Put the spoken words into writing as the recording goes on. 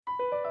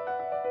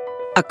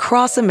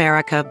Across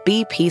America,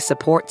 BP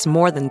supports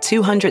more than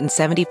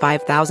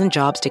 275,000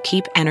 jobs to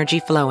keep energy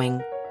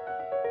flowing.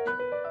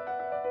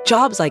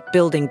 Jobs like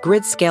building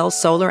grid-scale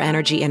solar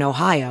energy in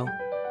Ohio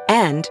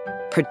and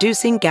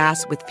producing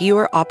gas with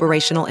fewer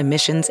operational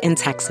emissions in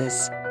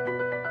Texas.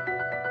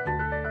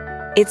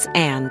 It's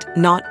and,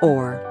 not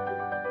or.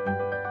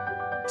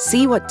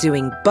 See what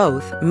doing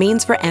both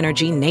means for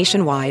energy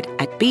nationwide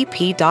at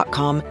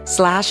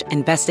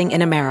bp.com/investing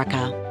in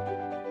America.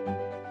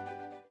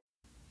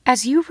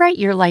 As you write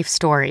your life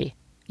story,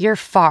 you're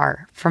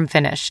far from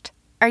finished.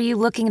 Are you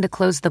looking to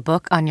close the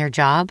book on your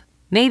job?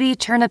 Maybe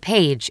turn a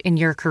page in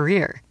your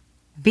career?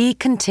 Be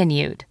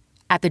continued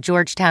at the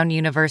Georgetown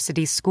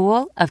University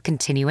School of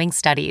Continuing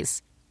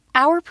Studies.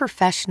 Our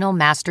professional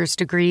master's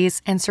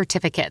degrees and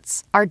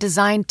certificates are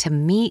designed to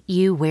meet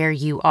you where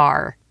you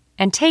are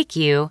and take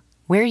you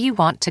where you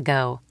want to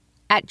go.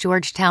 At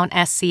Georgetown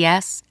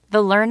SCS,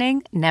 the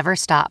learning never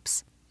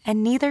stops,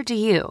 and neither do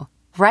you.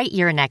 Write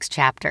your next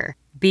chapter.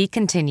 Be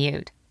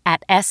continued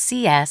at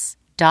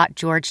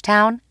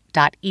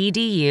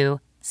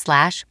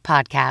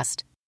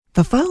scs.georgetown.edu/podcast.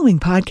 The following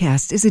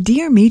podcast is a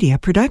Dear Media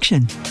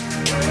production.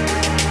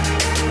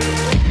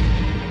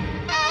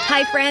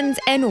 Hi, friends,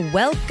 and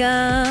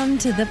welcome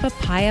to the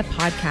Papaya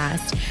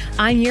Podcast.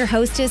 I'm your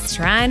hostess,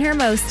 trying her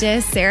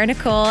mostest, Sarah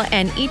Nicole,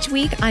 and each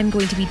week I'm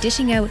going to be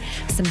dishing out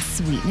some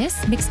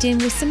sweetness mixed in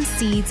with some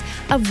seeds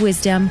of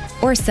wisdom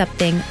or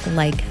something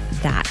like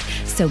that.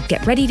 So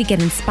get ready to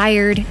get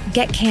inspired,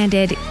 get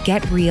candid,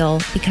 get real,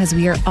 because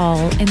we are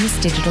all in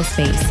this digital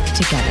space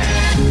together.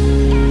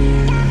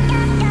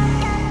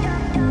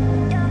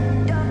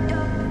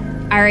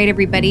 All right,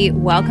 everybody,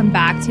 welcome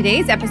back.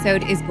 Today's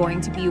episode is going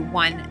to be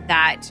one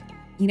that,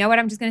 you know what,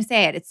 I'm just going to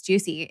say it. It's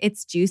juicy.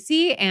 It's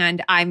juicy,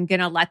 and I'm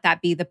going to let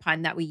that be the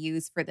pun that we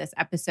use for this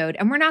episode,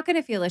 and we're not going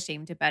to feel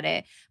ashamed about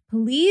it.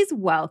 Please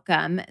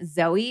welcome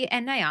Zoe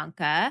and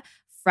Nyanka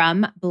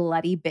from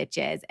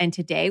Btches. And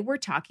today we're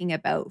talking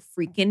about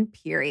freaking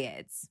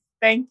periods.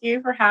 Thank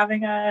you for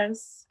having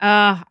us.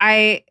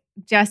 I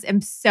just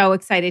am so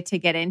excited to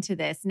get into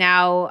this.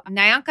 Now,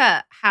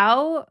 Nyanka,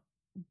 how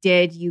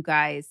did you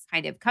guys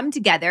kind of come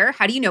together?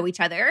 How do you know each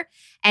other?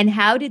 And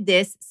how did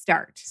this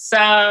start?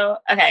 So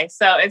it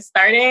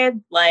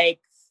started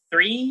like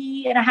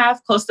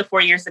 3.5, close to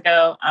 4 years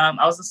ago.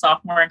 I was a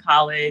sophomore in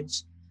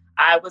college.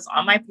 I was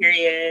on my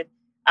period.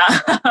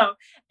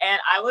 And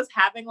I was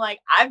having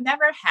I've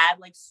never had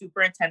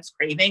super intense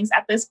cravings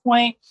at this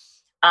point.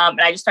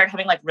 And I just started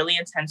having really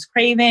intense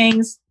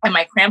cravings, and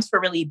my cramps were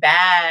really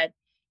bad.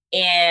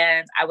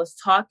 And I was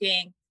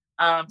talking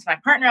to my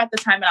partner at the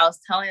time, and I was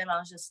telling him, I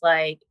was just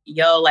like,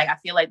 yo, I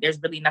feel like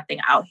there's really nothing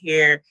out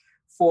here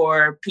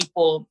for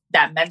people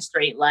that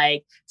menstruate,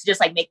 to just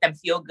make them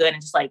feel good,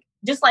 and just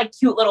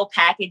cute little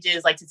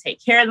packages, to take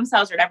care of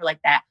themselves or whatever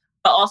like that.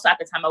 But also at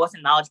the time, I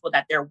wasn't knowledgeable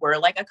that there were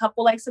a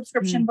couple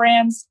subscription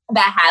brands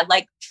that had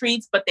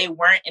treats, but they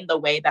weren't in the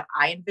way that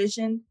I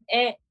envisioned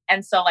it.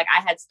 And so I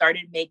had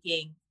started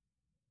making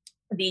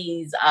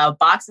these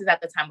boxes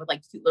at the time with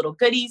cute little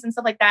goodies and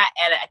stuff like that.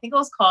 And I think it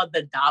was called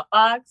the Dot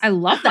Box. I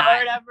love that. Or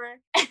whatever.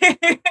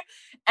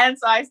 And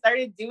so I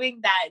started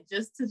doing that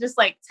just to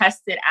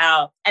test it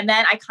out. And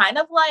then I kind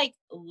of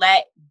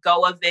let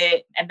go of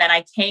it. And then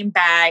I came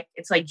back.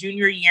 It's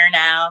junior year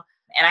now.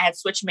 And I had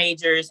switched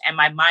majors, and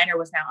my minor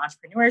was now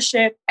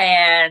entrepreneurship.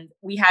 And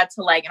we had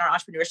to in our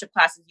entrepreneurship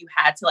classes, you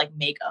had to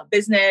make a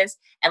business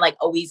and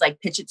always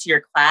pitch it to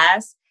your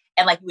class.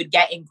 And you would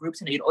get in groups,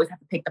 and you'd always have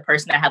to pick the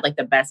person that had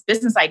the best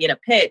business idea to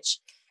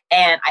pitch.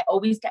 And I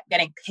always kept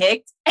getting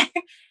picked.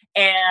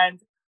 And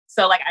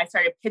so I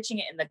started pitching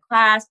it in the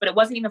class, but it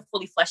wasn't even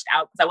fully fleshed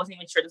out because I wasn't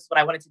even sure this is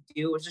what I wanted to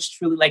do. It was just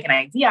truly an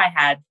idea I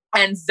had.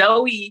 And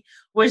Zoe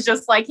was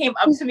just came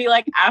up to me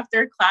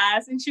after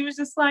class, and she was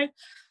just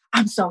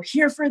I'm so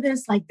here for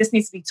this. This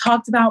needs to be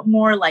talked about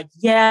more.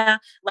 Yeah.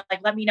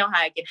 Let me know how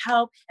I can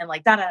help. And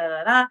da, da, da,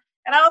 da, da.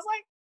 And I was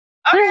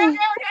okay.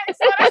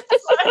 So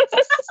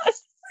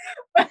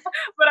but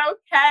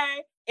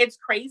okay. It's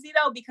crazy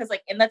though, because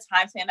in the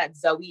time span that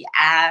Zoe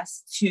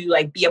asked to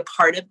be a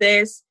part of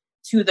this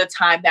to the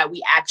time that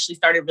we actually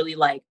started really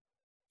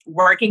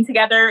working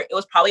together, it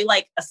was probably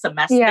a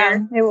semester. Yeah,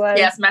 it was.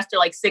 Yeah, semester,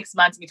 6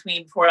 months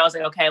between before I was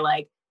okay,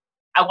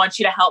 I want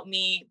you to help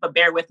me, but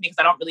bear with me because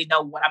I don't really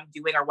know what I'm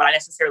doing or what I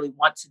necessarily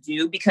want to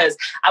do, because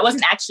I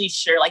wasn't actually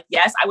sure.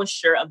 Yes, I was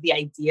sure of the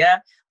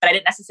idea, but I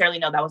didn't necessarily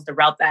know that was the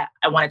route that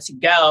I wanted to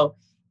go.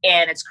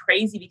 And it's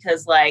crazy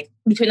because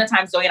between the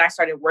time Zoe and I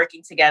started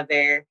working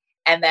together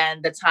and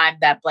then the time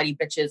that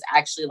Btches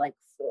actually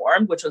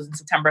formed, which was in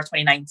September of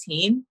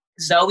 2019,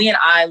 Zoe and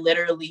I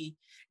literally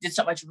did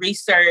so much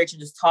research and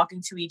just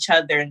talking to each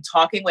other and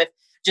talking with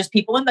just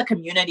people in the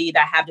community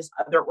that have just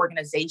other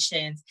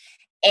organizations.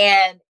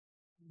 And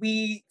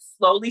we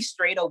slowly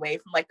strayed away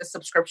from the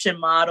subscription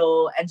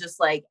model and just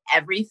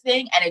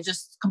everything. And it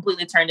just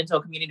completely turned into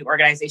a community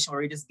organization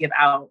where we just give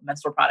out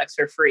menstrual products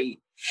for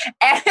free.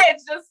 And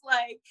it's just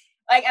when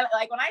I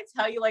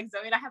tell you,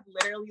 Zoe and I have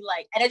literally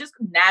and it just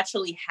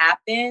naturally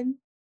happened.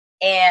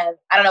 And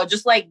I don't know,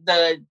 just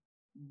the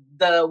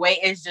the way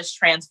it's just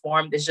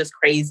transformed is just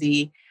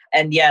crazy.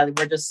 And yeah,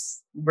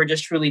 we're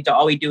just truly,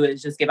 all we do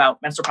is just give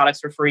out menstrual products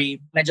for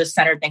free and just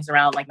center things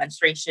around like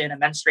menstruation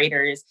and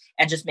menstruators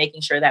and just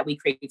making sure that we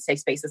create safe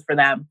spaces for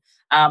them.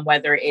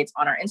 Whether it's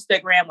on our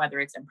Instagram, whether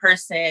it's in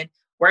person,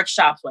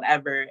 workshops,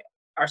 whatever.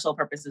 Our sole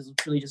purpose is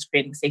truly just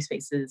creating safe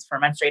spaces for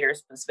menstruators,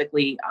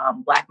 specifically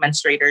Black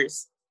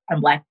menstruators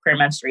and Black queer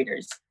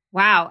menstruators.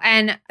 Wow.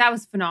 And that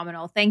was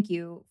phenomenal. Thank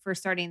you for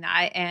starting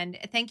that. And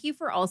thank you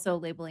for also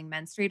labeling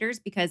menstruators,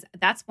 because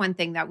that's one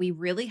thing that we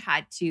really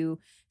had to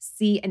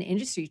see an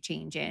industry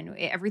change in.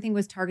 Everything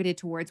was targeted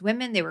towards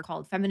women. They were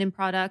called feminine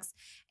products.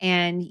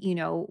 And, you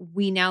know,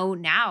 we know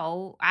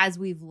now, as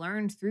we've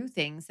learned through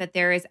things, that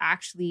there is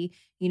actually,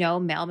 you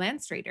know, male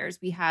menstruators.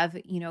 We have,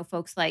 you know,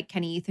 folks like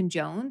Kenny Ethan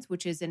Jones,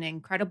 which is an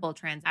incredible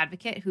trans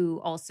advocate who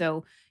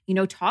also, you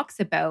know, talks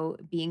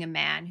about being a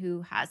man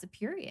who has a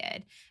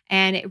period.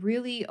 And it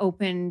really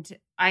opened,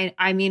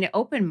 it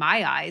opened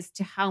my eyes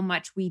to how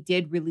much we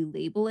did really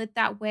label it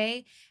that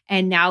way.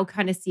 And now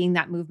kind of seeing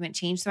that movement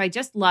change. So I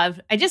just love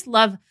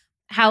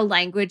how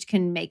language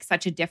can make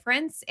such a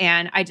difference.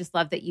 And I just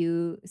love that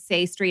you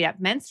say straight up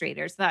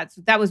menstruators.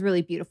 That was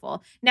really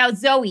beautiful. Now,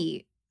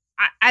 Zoe,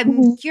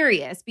 I'm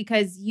curious,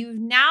 because you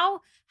now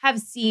have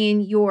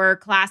seen your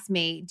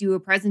classmate do a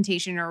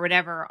presentation or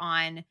whatever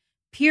on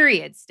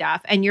period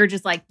stuff. And you're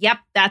just like, yep,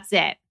 that's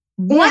it.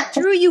 What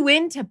drew you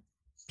into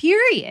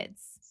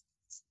periods?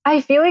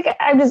 I feel like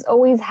I've just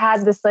always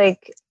had this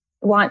like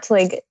want to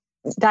like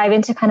dive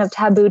into kind of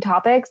taboo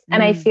topics.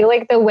 And I feel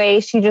like the way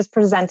she just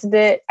presented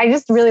it, I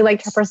just really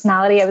liked her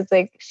personality. I was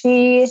like,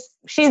 she's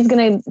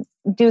going to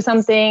do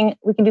something.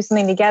 We can do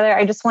something together.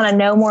 I just want to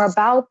know more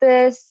about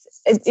this.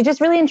 It just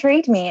really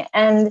intrigued me.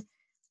 And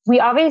we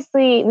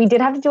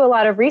did have to do a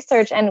lot of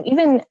research, and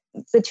even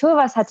the two of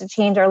us had to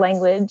change our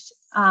language,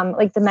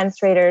 like the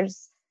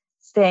menstruators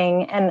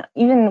thing, and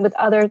even with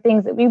other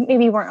things that we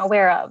maybe weren't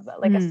aware of,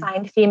 like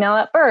assigned female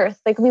at birth.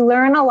 Like we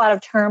learn a lot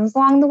of terms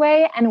along the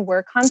way, and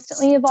we're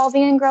constantly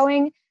evolving and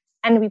growing,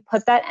 and we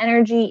put that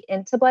energy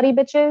into Bloody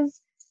Btches.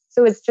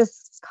 So it's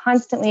just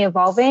constantly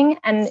evolving.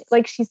 And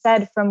like she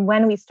said, from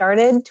when we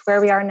started to where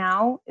we are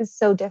now is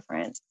so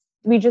different.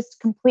 We just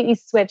completely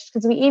switched,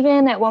 because we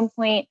even at one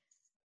point,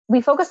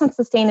 we focus on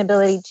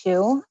sustainability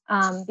too,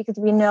 because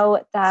we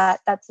know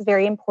that that's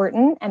very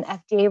important, and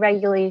FDA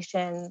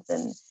regulations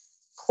and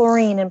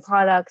chlorine in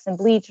products and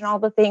bleach and all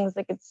the things,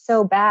 like it's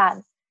so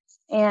bad.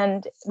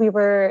 And we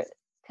were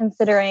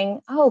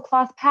considering,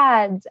 cloth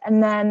pads.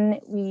 And then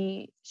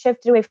we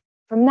shifted away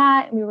from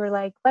that. And we were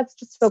like, let's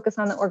just focus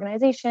on the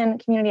organization,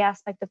 community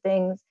aspect of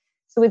things.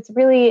 So it's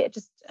really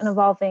just an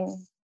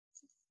evolving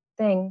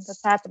thing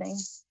that's happening.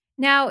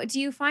 Now, do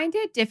you find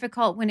it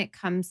difficult when it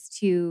comes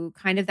to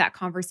kind of that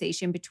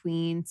conversation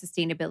between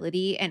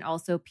sustainability and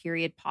also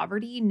period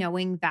poverty,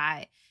 knowing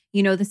that,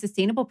 you know, the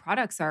sustainable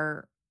products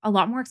are a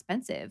lot more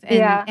expensive?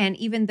 And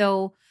even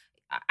though,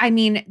 I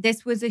mean,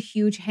 this was a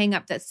huge hang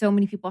up that so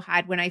many people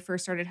had when I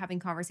first started having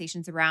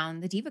conversations around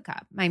the Diva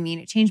Cup. I mean,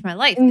 it changed my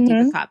life, the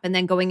Diva Cup, and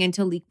then going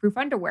into leak-proof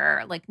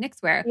underwear like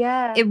Knix wear.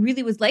 Yeah. It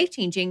really was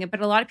life-changing, but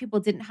a lot of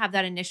people didn't have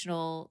that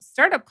initial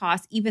startup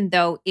cost, even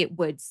though it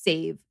would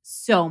save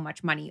so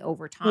much money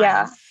over time.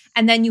 Yeah.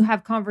 And then you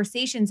have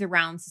conversations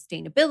around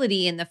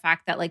sustainability and the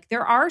fact that like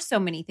there are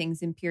so many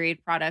things in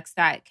period products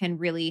that can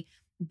really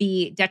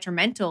be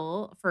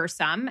detrimental for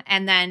some.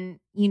 And then,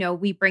 you know,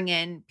 we bring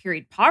in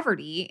period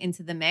poverty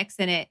into the mix,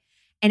 and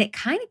it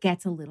kind of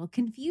gets a little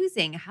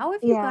confusing. How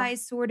have you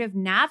guys sort of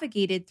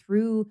navigated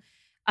through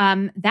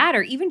that,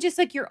 or even just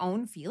like your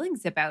own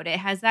feelings about it?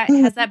 Has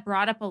that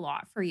brought up a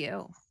lot for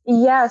you?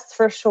 Yes,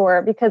 for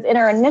sure. Because in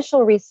our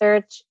initial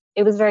research,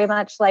 it was very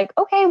much like,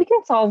 okay, we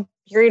can solve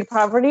period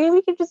poverty.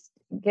 We could just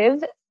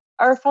give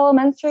our fellow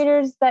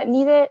menstruators that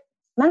need it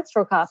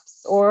menstrual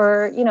cups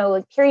or, you know,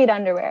 like period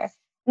underwear.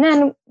 And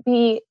then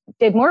we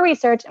did more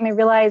research, and we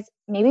realized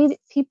maybe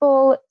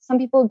some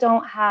people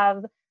don't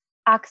have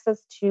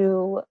access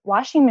to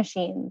washing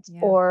machines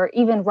or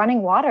even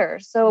running water.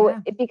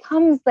 So it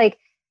becomes like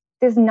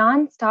this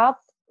nonstop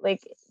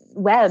like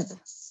web,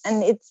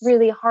 and it's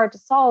really hard to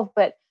solve.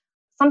 But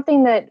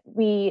something that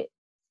we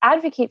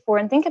advocate for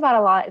and think about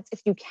a lot is,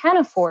 if you can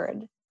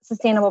afford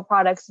sustainable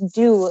products,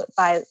 do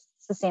buy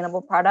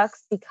sustainable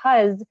products,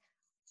 because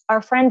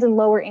our friends in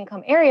lower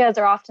income areas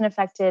are often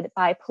affected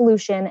by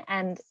pollution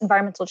and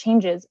environmental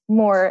changes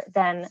more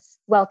than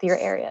wealthier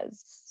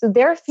areas. So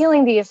they're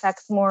feeling the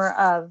effects more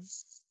of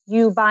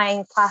you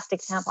buying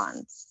plastic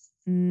tampons,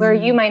 where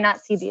you might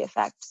not see the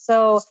effect.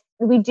 So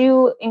we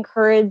do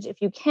encourage,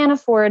 if you can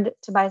afford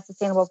to buy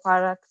sustainable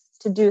products,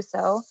 to do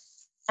so.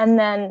 And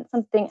then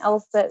something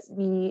else that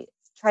we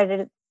try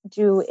to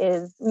do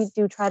is we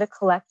do try to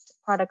collect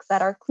products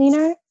that are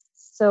cleaner.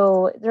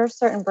 So there are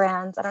certain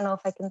brands, I don't know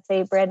if I can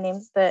say brand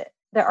names, but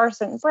there are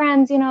certain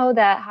brands, you know,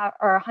 that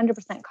are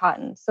 100%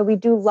 cotton. So we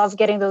do love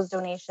getting those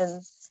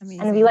donations.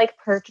 Amazing. And we like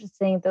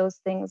purchasing those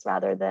things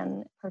rather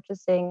than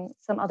purchasing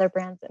some other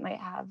brands that might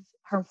have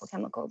harmful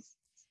chemicals.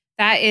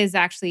 That is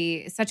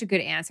actually such a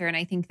good answer. And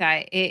I think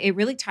that it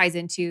really ties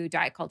into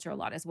diet culture a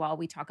lot as well.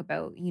 We talk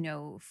about,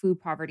 food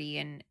poverty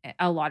and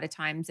a lot of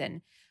times. And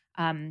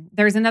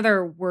there's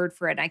another word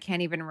for it. I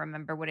can't even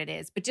remember what it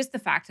is, but just the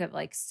fact that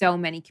like so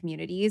many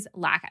communities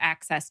lack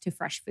access to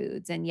fresh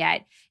foods. And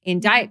yet in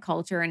diet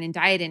culture and in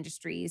diet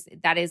industries,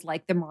 that is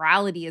like the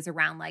morality is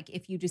around like,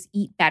 if you just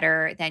eat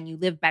better, then you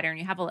live better.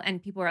 And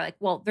and people are like,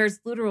 well,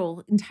 there's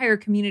literal entire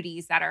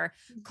communities that are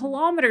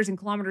kilometers and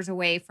kilometers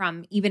away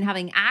from even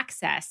having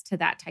access to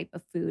that type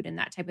of food and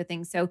that type of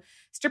thing. So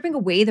stripping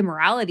away the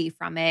morality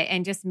from it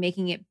and just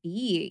making it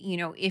be,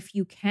 if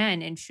you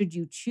can and should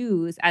you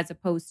choose, as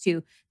opposed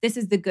to this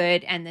is the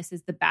good and this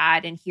is the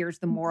bad and here's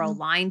the moral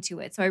line to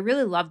it. So I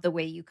really love the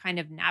way you kind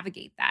of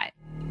navigate that.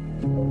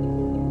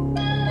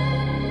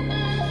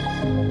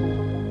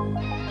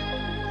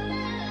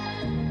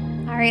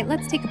 All right,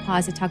 let's take a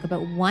pause to talk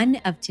about one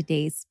of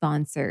today's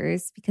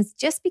sponsors, because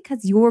just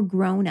because you're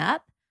grown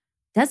up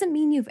doesn't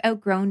mean you've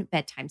outgrown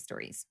bedtime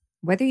stories.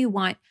 Whether you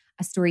want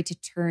a story to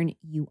turn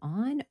you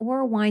on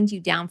or wind you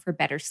down for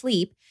better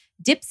sleep,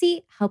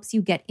 Dipsea helps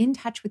you get in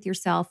touch with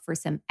yourself for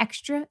some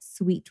extra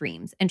sweet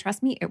dreams. And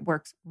trust me, it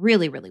works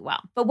really, really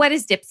well. But what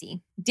is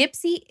Dipsea?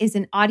 Dipsea is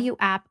an audio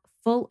app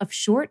full of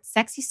short,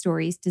 sexy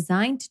stories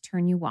designed to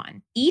turn you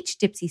on. Each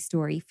Dipsea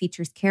story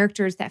features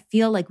characters that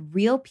feel like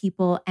real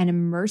people and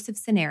immersive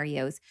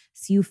scenarios,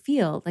 so you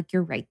feel like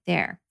you're right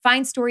there.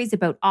 Find stories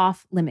about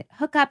off-limit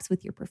hookups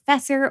with your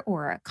professor,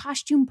 or a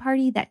costume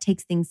party that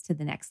takes things to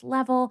the next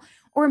level,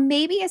 or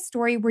maybe a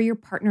story where your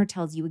partner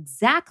tells you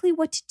exactly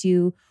what to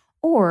do,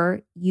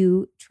 or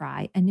you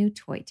try a new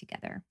toy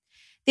together.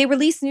 They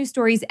release new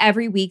stories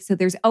every week, so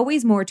there's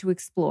always more to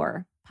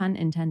explore, pun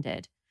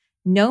intended,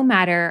 no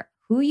matter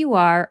who you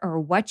are or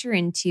what you're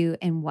into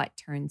and what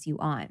turns you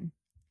on.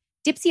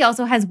 Dipsea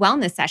also has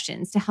wellness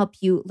sessions to help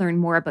you learn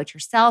more about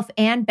yourself,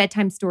 and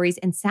bedtime stories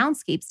and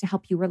soundscapes to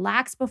help you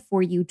relax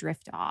before you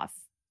drift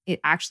off.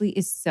 It actually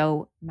is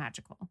so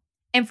magical.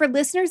 And for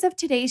listeners of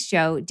today's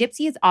show,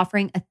 Dipsea is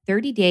offering a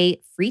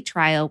 30-day free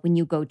trial when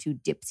you go to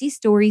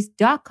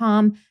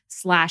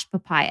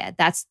dipseastories.com/papaya.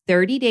 That's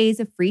 30 days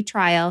of free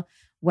trial.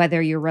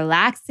 Whether you're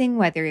relaxing,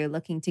 whether you're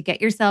looking to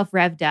get yourself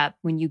revved up,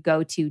 when you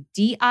go to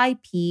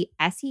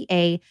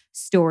DIPSEA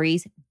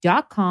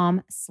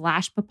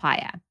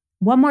stories.com/papaya.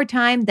 One more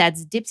time,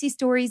 that's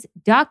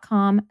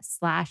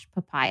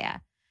dipseastories.com/papaya.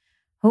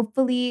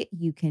 Hopefully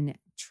you can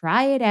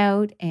try it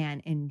out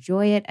and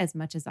enjoy it as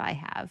much as I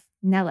have.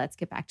 Now let's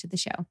get back to the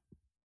show.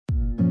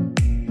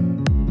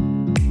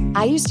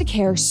 I used to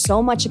care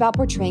so much about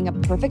portraying a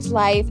perfect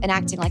life and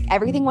acting like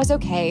everything was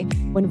okay,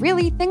 when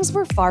really things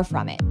were far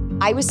from it.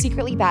 I was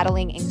secretly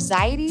battling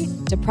anxiety,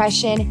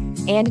 depression,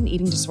 and an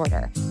eating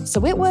disorder.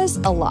 So it was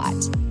a lot.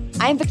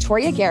 I'm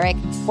Victoria Garrick,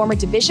 former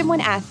Division I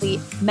athlete,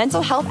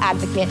 mental health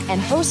advocate,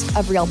 and host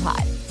of Real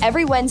Pod.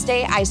 Every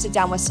Wednesday, I sit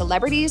down with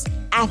celebrities,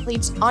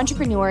 athletes,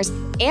 entrepreneurs,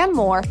 and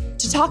more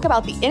to talk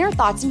about the inner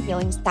thoughts and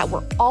feelings that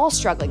we're all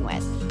struggling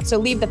with. So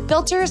leave the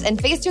filters and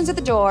Facetunes at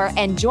the door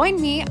and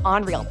join me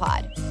on Real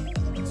Pod.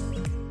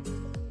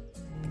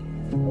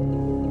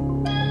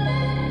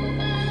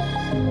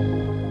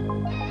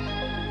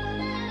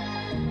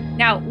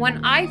 Now,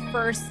 when I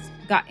first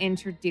got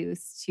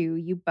introduced to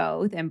you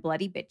both and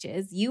Bloody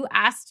Btches, you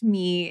asked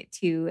me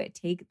to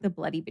take the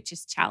Bloody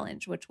Btches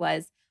challenge, which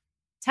was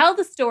tell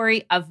the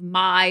story of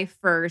my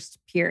first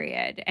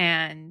period.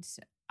 And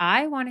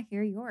I want to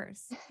hear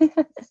yours.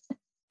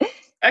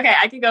 Okay,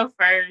 I can go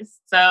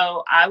first.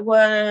 So I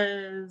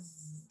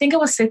think it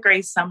was 6th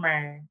grade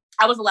summer.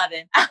 I was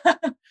 11.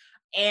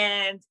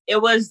 And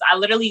I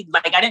literally,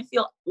 like, I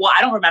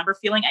don't remember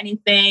feeling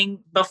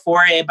anything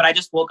before it, but I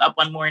just woke up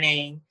one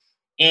morning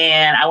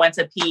and I went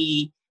to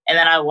pee and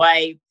then I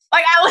wiped.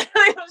 Like, I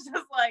literally was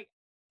just like,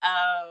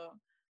 oh,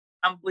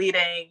 I'm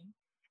bleeding.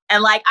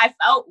 And like, I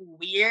felt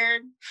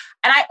weird.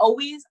 And I've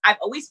always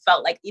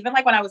felt like, even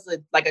like when I was a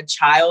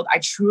child, I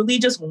truly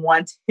just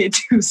wanted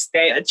to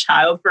stay a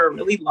child for a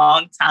really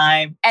long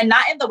time. And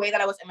not in the way that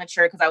I was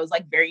immature, because I was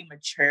like very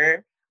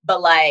mature,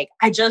 but like,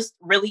 I just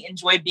really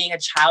enjoyed being a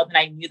child. And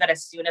I knew that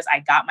as soon as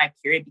I got my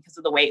period, because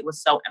of the way it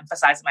was so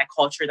emphasized in my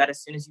culture, that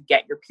as soon as you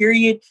get your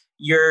period,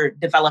 you're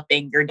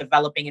developing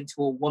into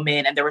a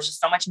woman. And there was just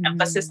so much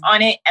emphasis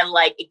on it. And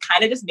like, it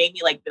kind of just made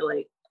me like, be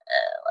like,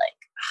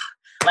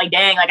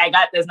 dang, like I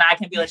got this. Now I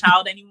can't be a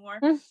child anymore.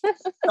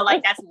 So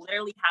like, that's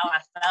literally how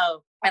I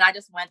felt. And I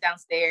just went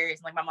downstairs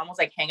and like, my mom was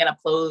like hanging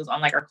up clothes on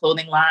like our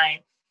clothing line.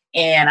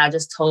 And I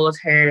just told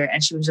her,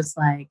 and she was just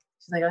like,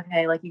 she's like,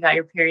 okay, like you got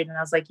your period. And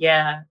I was like,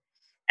 yeah.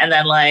 And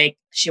then like,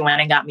 she went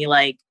and got me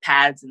like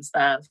pads and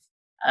stuff,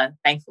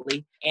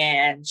 thankfully.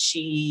 And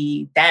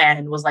she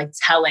then was like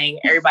telling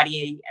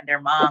everybody and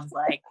their moms,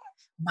 like, oh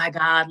my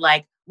God,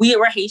 like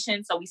we're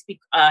Haitian. So we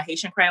speak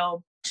Haitian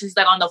Creole. She's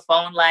like on the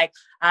phone, like,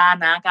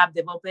 nah, cap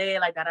develope,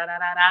 like, da, da, da,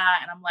 da, da.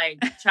 And I'm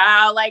like,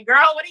 child, like,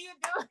 girl, what are you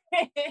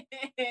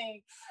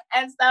doing?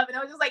 And stuff. And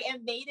it was just like,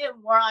 it made it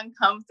more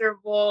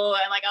uncomfortable.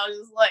 And like, I was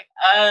just like,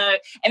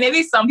 and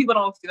maybe some people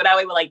don't feel that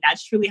way, but like,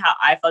 that's truly how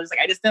I felt. Just like,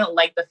 I just didn't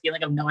like the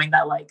feeling of knowing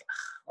that, like,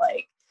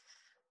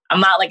 I'm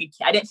not like a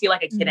kid. I didn't feel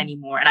like a kid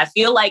anymore. And I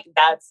feel like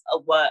that's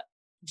what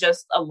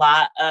just a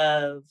lot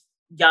of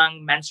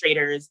young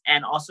menstruators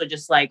and also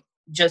just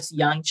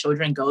young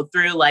children go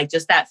through, like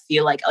just that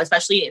feel like,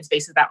 especially in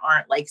spaces that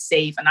aren't like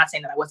safe. I'm not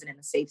saying that I wasn't in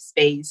a safe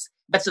space,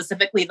 but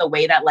specifically the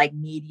way that like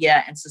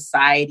media and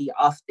society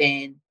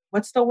often,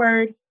 what's the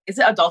word? Is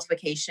it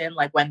adultification?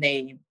 Like when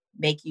they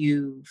make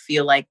you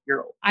feel like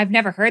you're... I've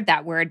never heard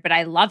that word, but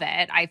I love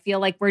it. I feel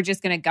like we're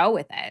just going to go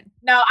with it.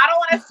 No, I don't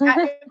want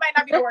to, it might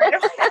not be the word.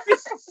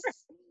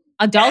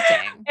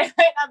 Adulting. It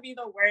might not be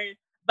the word,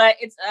 but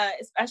it's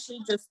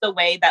especially just the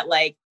way that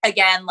like,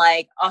 again,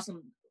 like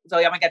awesome,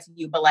 Zoe, I'm gonna get to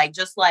you, but like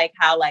just like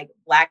how like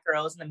Black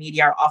girls in the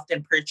media are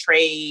often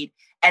portrayed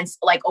and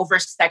like over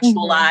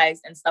sexualized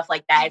and stuff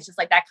like that. It's just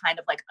like that kind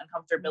of like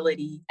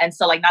uncomfortability. And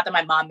so like, not that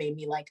my mom made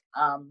me like,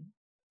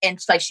 and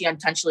like she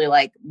intentionally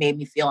like made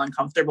me feel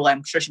uncomfortable.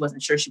 I'm sure she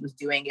wasn't sure she was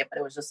doing it, but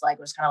it was just like,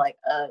 it was kind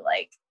of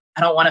like,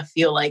 I don't want to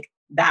feel like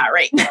that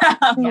right now.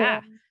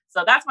 Yeah.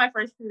 So that's my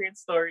first period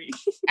story.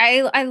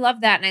 I love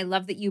that. And I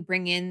love that you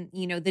bring in,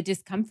 the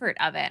discomfort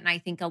of it. And I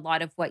think a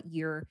lot of what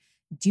you're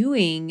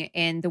doing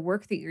and the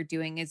work that you're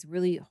doing is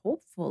really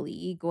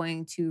hopefully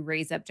going to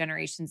raise up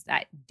generations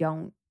that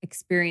don't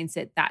experience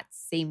it that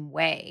same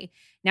way.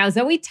 Now,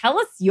 Zoe, tell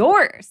us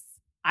yours.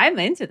 I'm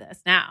into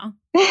this now.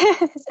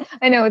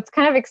 I know, it's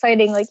kind of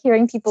exciting, like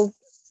hearing people's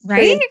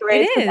right.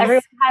 Stories, it is.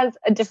 Everyone has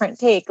a different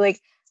take. Like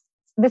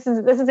this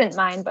isn't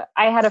mine, but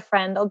I had a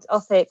friend.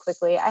 I'll say it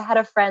quickly. I had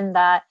a friend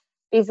that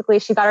basically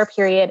she got her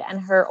period, and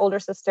her older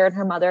sister and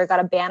her mother got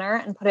a banner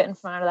and put it in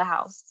front of the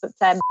house that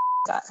said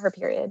got her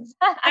period.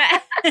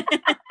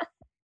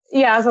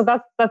 Yeah, so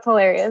that's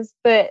hilarious.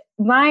 But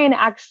mine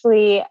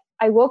actually,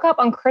 I woke up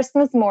on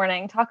Christmas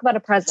morning, talk about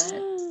a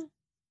present,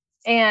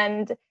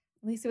 and at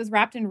least it was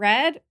wrapped in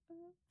red.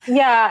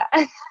 Yeah.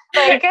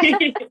 Like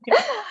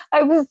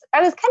I was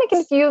kind of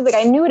confused. Like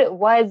I knew what it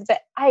was,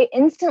 but I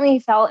instantly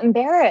felt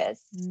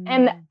embarrassed.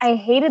 And I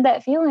hated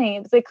that feeling.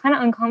 It was like kind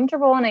of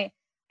uncomfortable. And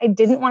I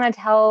didn't want to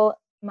tell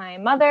my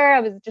mother.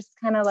 I was just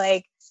kind of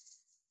like,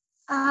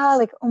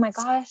 oh my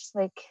gosh,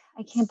 like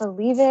I can't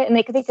believe it. And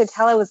they could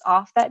tell I was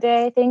off that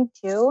day, I think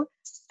too.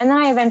 And then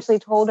I eventually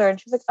told her, and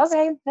she was like,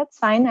 okay, that's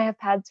fine. I have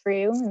pads for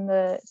you and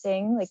the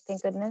thing. Like,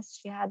 thank goodness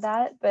she had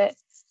that. But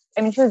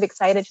I mean, she was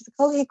excited. She's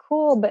like, okay,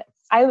 cool. But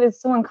I was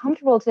so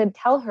uncomfortable to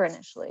tell her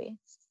initially.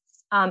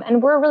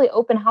 And we're a really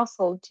open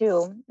household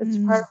too. It's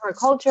part of our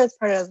culture. It's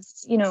part of,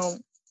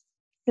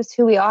 just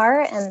who we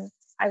are. And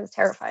I was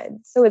terrified.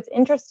 So it's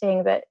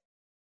interesting that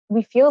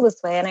we feel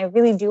this way. And I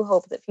really do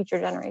hope that future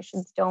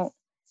generations don't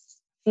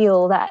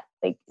feel that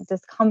like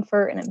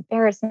discomfort and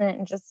embarrassment.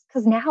 And just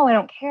because now I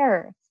don't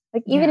care.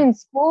 Like even in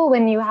school,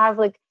 when you have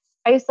like,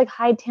 I used to like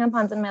hide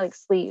tampons in my like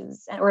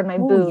sleeves or in my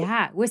boot.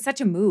 Yeah, it was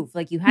such a move.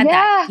 Like you had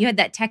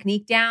that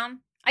technique down.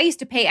 I used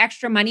to pay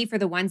extra money for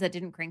the ones that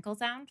didn't crinkle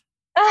sound.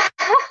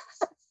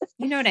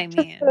 You know what I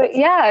mean?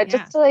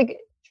 Just to like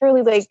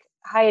truly like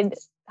hide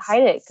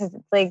it, because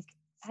it's like,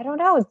 I don't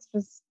know, it's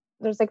just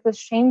there's like this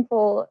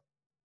shameful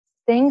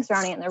thing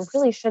surrounding it, and there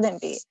really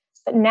shouldn't be.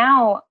 But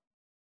now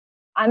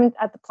I'm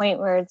at the point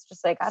where it's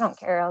just like, I don't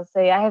care. I'll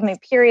say I have my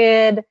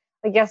period.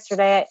 Like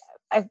yesterday,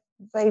 I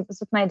was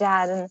with my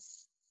dad, and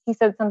he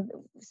said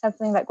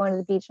something about going to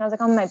the beach, and I was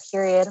like, I'm on my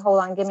period.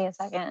 Hold on, give me a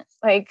second.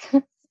 Like,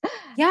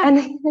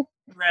 yeah.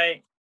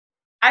 Right.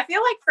 I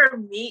feel like for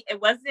me,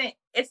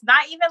 it's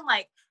not even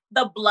like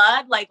the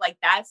blood, like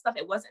that stuff.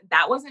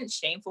 That wasn't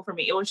shameful for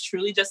me. It was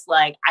truly just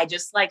like, I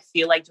just like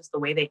feel like just the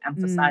way they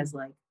emphasize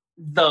like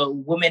the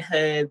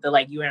womanhood, the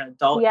like you're an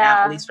adult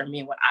now, at least for me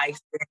and what I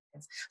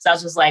experienced. So I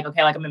was just like,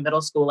 okay, like I'm in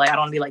middle school, like I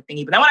don't want to be like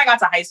thingy. But then when I got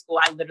to high school,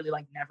 I literally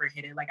like never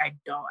hit it. Like I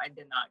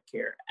did not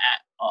care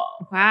at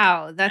all.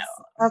 Wow. That's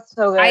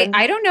so good.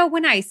 I don't know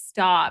when I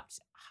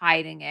stopped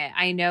hiding it.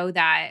 I know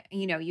that,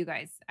 you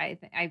guys,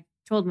 I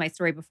told my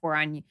story before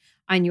on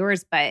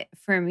yours, but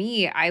for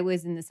me, I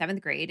was in the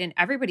 7th grade and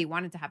everybody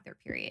wanted to have their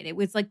period. It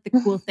was like the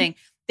cool thing.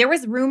 There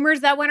was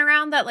rumors that went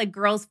around that like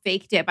girls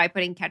faked it by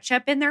putting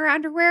ketchup in their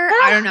underwear.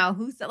 I don't know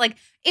who said, like,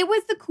 it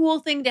was the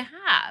cool thing to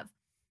have.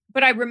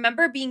 But I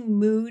remember being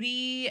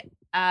moody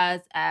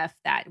as F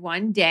that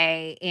one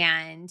day,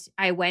 and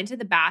I went to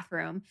the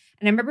bathroom,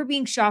 and I remember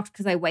being shocked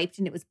because I wiped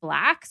and it was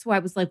black. So I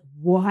was like,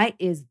 what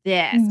is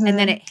this? And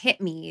then it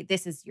hit me,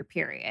 this is your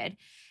period.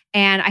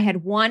 And I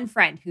had one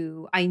friend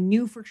who I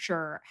knew for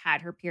sure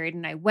had her period,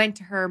 and I went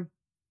to her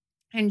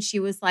and she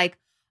was like,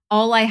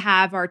 all I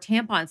have are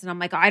tampons. And I'm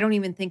like, I don't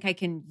even think I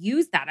can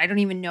use that. I don't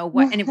even know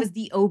what. And it was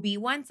the OB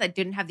ones that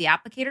didn't have the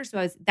applicator.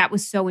 So that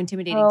was so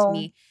intimidating to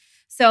me.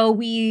 So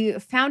we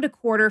found a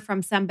quarter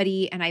from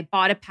somebody, and I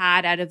bought a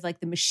pad out of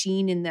like the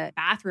machine in the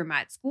bathroom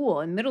at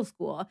school, in middle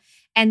school.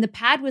 And the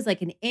pad was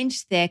like an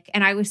inch thick,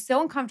 and I was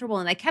so uncomfortable.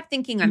 And I kept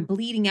thinking I'm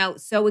bleeding out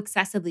so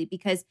excessively,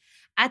 because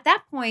at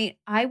that point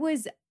I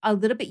was a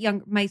little bit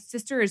younger. My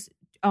sister is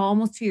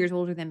almost 2 years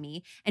older than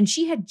me. And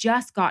she had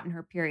just gotten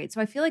her period.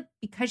 So I feel like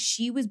because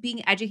she was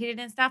being educated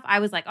and stuff, I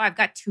was like, oh, I've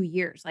got 2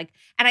 years. Like,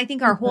 and I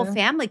think our whole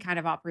family kind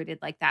of operated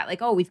like that.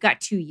 Like, oh, we've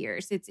got 2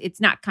 years.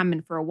 It's not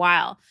coming for a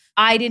while.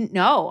 I didn't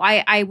know.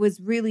 I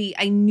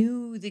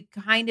knew the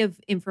kind of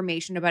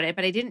information about it,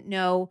 but I didn't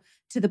know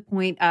to the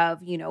point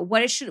of,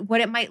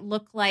 what it might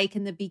look like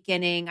in the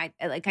beginning.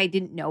 I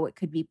didn't know it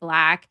could be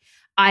black.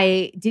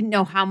 I didn't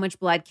know how much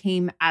blood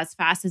came as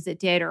fast as it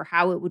did or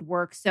how it would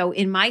work. So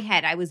in my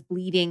head, I was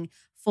bleeding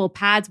full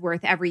pads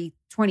worth every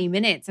 20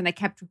 minutes. And I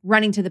kept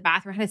running to the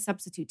bathroom. I had a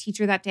substitute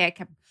teacher that day. I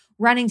kept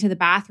running to the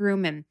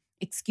bathroom and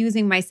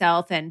excusing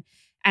myself. And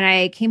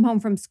I came home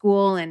from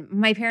school, and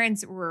my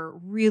parents were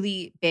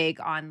really big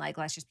on like,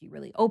 let's just be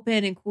really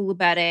open and cool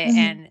about it. Mm-hmm.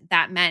 And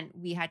that meant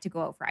we had to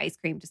go out for ice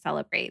cream to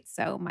celebrate.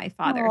 So my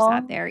father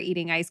sat there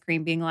eating ice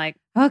cream being like,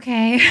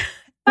 okay.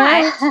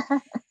 But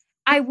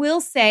I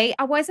will say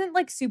I wasn't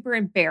like super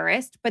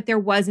embarrassed, but there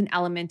was an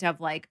element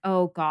of like,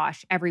 oh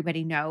gosh,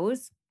 everybody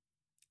knows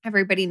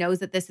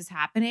that this is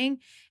happening.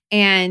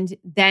 And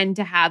then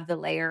to have the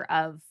layer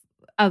of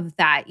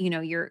that,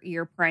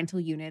 your parental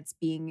units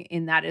being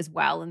in that as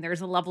well. And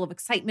there's a level of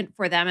excitement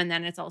for them. And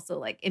then it's also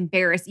like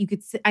embarrassed.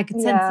 I could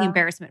sense the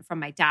embarrassment from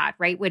my dad,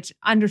 right? Which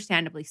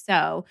understandably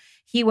so.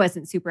 He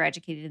wasn't super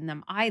educated in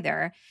them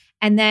either.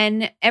 And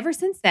then ever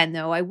since then,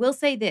 though, I will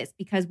say this,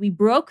 because we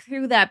broke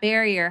through that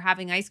barrier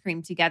having ice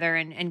cream together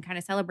and kind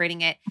of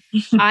celebrating it.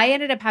 I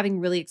ended up having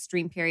really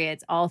extreme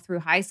periods all through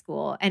high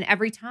school. And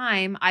every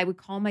time I would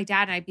call my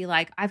dad and I'd be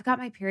like, I've got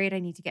my period, I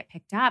need to get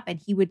picked up. And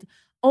he would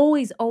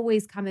always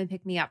come and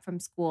pick me up from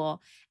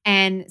school.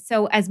 And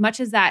so as much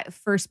as that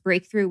first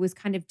breakthrough was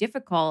kind of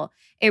difficult,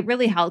 it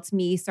really helped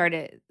me start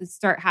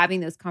having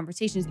those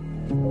conversations.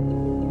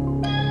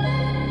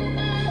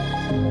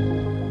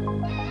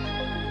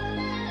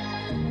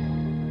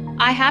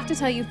 I have to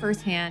tell you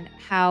firsthand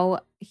how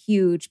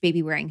huge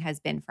baby wearing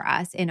has been for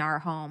us in our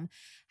home.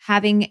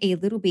 Having a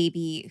little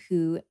baby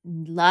who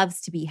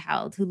loves to be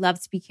held, who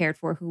loves to be cared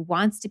for, who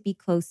wants to be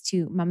close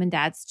to mom and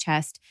dad's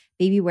chest,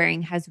 baby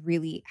wearing has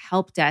really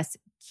helped us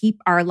keep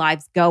our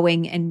lives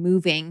going and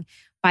moving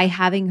by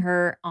having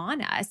her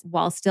on us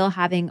while still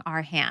having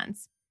our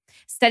hands.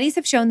 Studies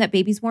have shown that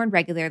babies worn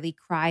regularly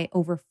cry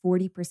over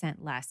 40%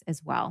 less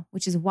as well,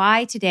 which is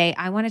why today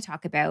I want to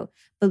talk about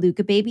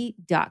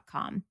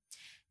belugababy.com.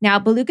 Now,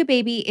 Beluga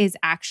Baby is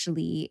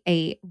actually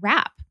a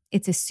wrap.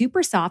 It's a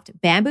super soft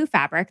bamboo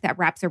fabric that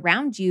wraps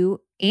around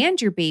you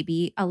and your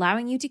baby,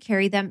 allowing you to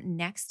carry them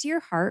next to your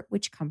heart,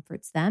 which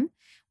comforts them,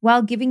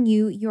 while giving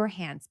you your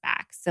hands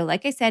back. So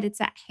like I said, it's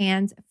that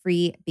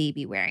hands-free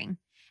baby wearing.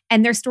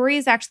 And their story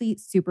is actually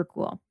super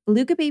cool.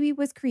 Beluga Baby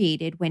was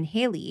created when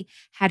Haley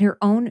had her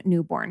own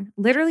newborn,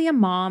 literally a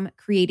mom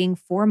creating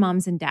for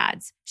moms and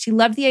dads. She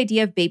loved the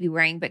idea of baby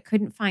wearing, but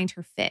couldn't find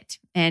her fit.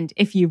 And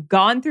if you've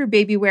gone through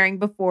baby wearing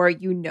before,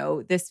 you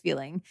know this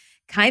feeling.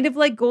 Kind of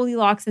like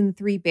Goldilocks and the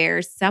Three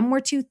Bears, some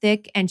were too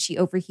thick and she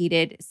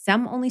overheated,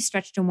 some only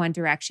stretched in one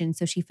direction,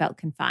 so she felt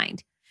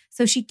confined.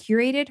 So she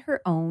curated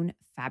her own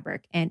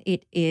fabric, and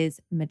it is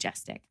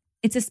majestic.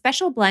 It's a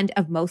special blend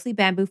of mostly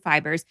bamboo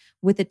fibers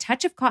with a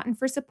touch of cotton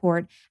for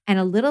support and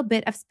a little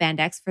bit of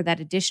spandex for that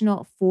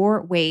additional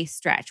 4-way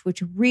stretch,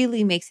 which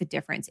really makes a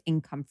difference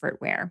in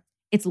comfort wear.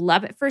 It's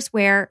love at first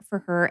wear for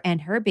her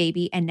and her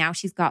baby, and now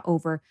she's got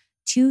over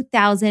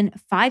 2,000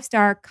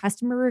 5-star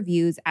customer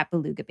reviews at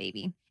Beluga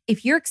Baby.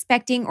 If you're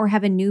expecting or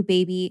have a new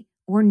baby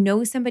or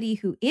know somebody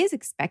who is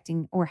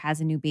expecting or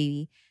has a new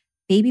baby,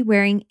 baby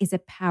wearing is a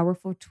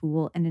powerful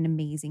tool and an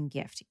amazing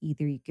gift.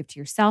 Either you give to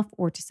yourself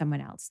or to someone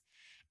else.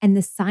 And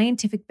the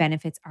scientific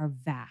benefits are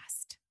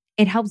vast.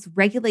 It helps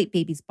regulate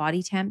baby's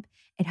body temp.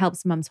 It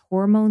helps mom's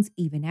hormones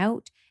even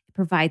out. It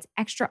provides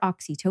extra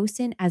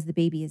oxytocin as the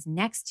baby is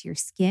next to your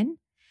skin.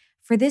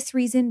 For this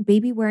reason,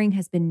 baby wearing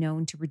has been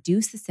known to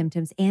reduce the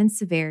symptoms and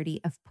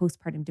severity of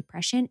postpartum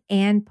depression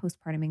and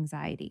postpartum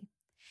anxiety.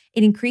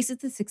 It increases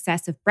the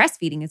success of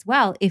breastfeeding as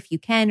well, if you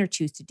can or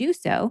choose to do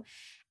so,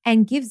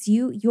 and gives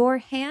you your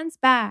hands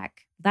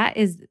back. That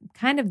is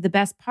kind of the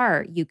best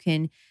part. You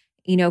can,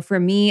 for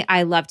me,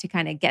 I love to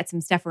kind of get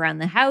some stuff around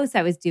the house.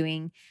 I was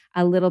doing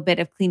a little bit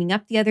of cleaning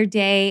up the other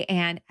day,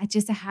 and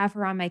just to have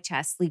her on my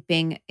chest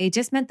sleeping, it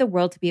just meant the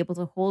world to be able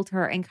to hold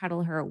her and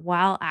cuddle her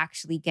while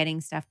actually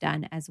getting stuff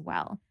done as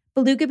well.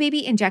 Beluga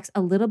Baby injects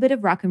a little bit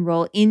of rock and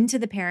roll into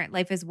the parent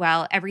life as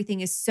well. Everything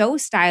is so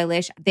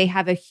stylish. They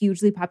have a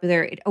hugely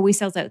popular, it always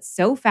sells out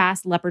so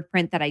fast, leopard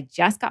print that I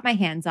just got my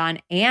hands on,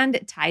 and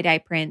tie-dye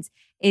prints.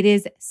 It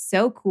is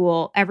so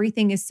cool.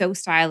 Everything is so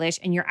stylish,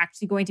 and you're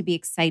actually going to be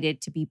excited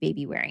to be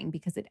baby wearing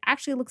because it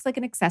actually looks like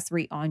an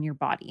accessory on your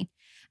body.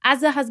 As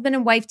the husband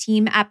and wife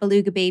team at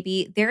Beluga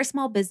Baby, their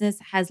small business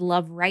has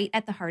love right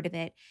at the heart of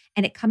it,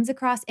 and it comes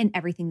across in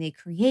everything they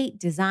create,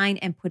 design,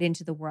 and put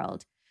into the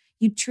world.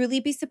 You'd truly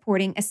be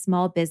supporting a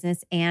small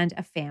business and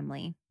a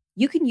family.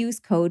 You can use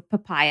code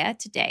PAPAYA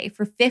today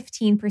for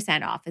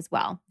 15% off as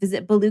well.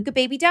 Visit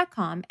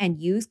belugababy.com and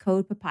use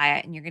code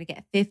PAPAYA, and you're going to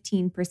get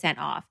 15%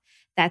 off.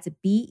 That's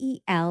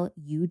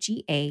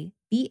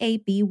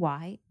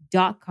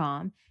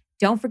BELUGABABY.com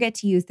don't forget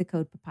to use the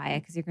code papaya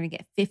because you're going to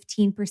get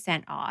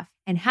 15% off.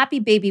 And happy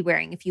baby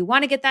wearing. If you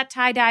want to get that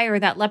tie-dye or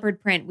that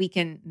leopard print, we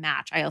can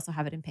match. I also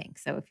have it in pink,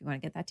 so if you want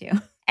to get that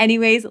too.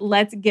 Anyways,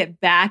 let's get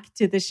back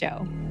to the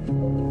show.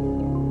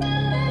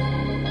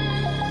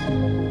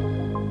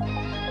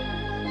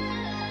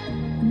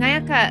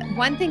 Nayaka,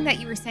 one thing that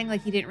you were saying,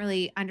 like you didn't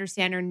really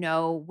understand or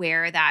know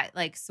where that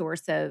like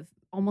source of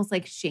almost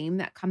like shame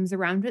that comes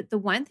around it. The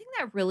one thing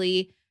that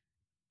really,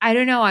 I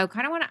don't know, I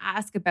kind of want to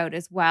ask about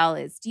as well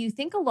is, do you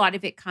think a lot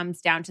of it comes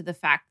down to the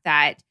fact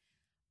that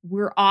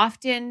we're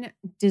often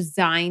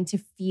designed to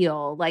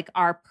feel like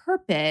our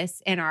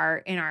purpose and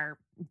our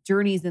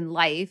journeys in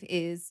life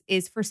is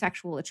for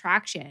sexual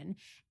attraction,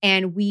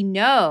 and we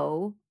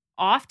know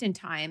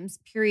oftentimes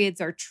periods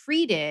are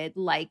treated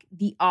like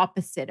the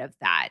opposite of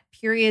that.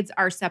 Periods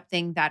are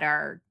something that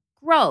are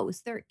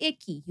gross, they're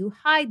icky, you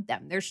hide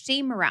them, there's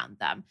shame around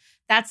them.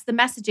 That's the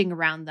messaging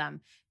around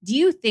them. Do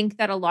you think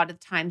that a lot of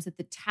times that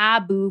the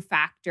taboo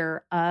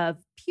factor of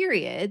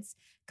periods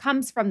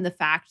comes from the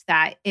fact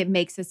that it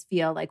makes us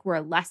feel like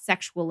we're less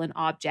sexual an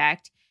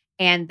object,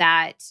 and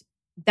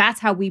that's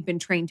how we've been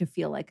trained to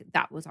feel like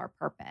that was our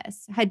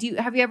purpose? Have you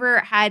ever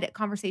had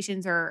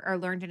conversations or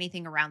learned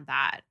anything around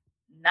that?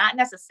 Not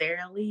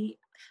necessarily.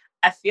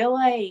 I feel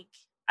like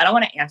I don't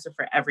want to answer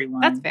for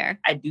everyone. That's fair.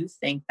 I do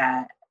think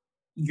that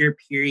your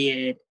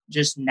period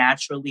just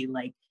naturally,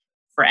 like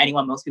for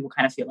anyone, most people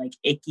kind of feel like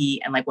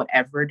icky and like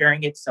whatever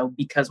during it. So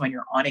because when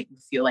you're on it, you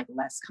feel like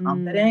less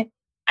confident.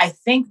 I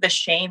think the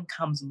shame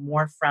comes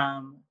more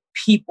from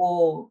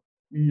people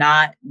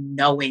not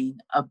knowing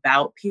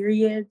about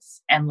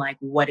periods and like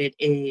what it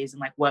is and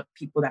like what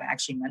people that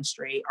actually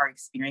menstruate are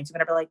experiencing,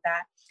 whatever like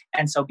that.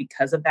 And so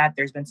because of that,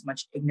 there's been so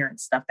much ignorant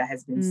stuff that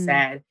has been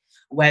said,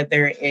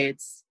 whether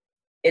it's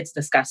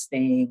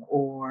disgusting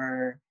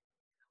or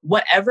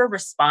whatever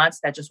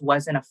response that just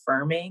wasn't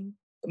affirming.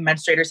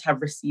 Menstruators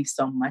have received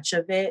so much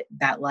of it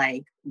that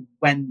like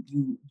when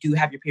you do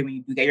have your period, when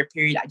you do get your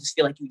period, I just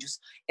feel like you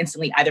just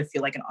instantly either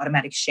feel like an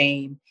automatic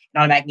shame,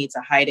 an automatic need to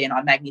hide it, an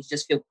automatic need to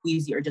just feel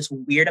queasy or just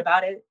weird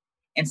about it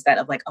instead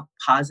of like a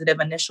positive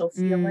initial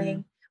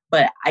feeling.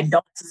 But I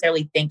don't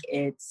necessarily think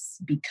it's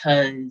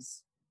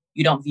because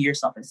you don't view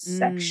yourself as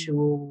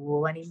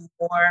sexual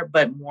anymore,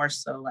 but more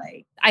so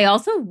like... I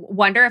also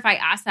wonder if I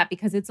asked that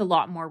because it's a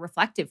lot more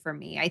reflective for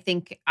me. I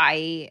think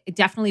I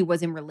definitely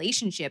was in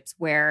relationships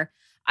where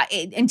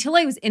until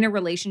I was in a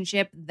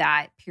relationship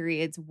that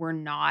periods were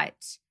not,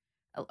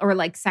 or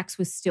like sex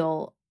was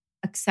still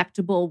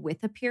acceptable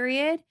with a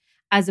period,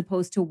 as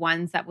opposed to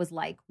ones that was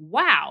like,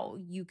 wow,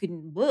 you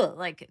can,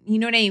 like, you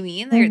know what I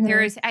mean?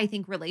 There is, I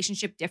think,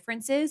 relationship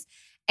differences.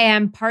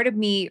 And part of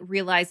me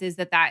realizes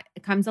that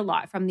comes a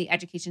lot from the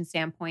education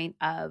standpoint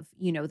of,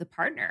 you know, the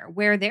partner,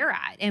 where they're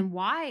at. And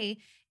why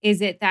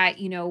is it that,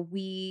 you know,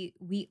 we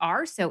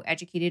are so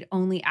educated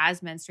only as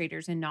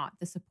menstruators and not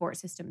the support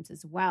systems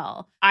as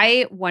well?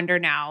 I wonder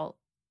now,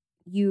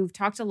 you've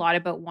talked a lot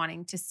about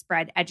wanting to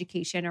spread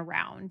education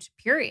around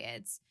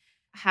periods.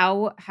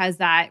 How has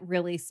that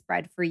really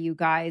spread for you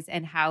guys?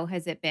 And how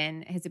has it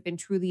been? Has it been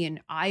truly an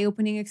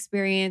eye-opening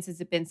experience?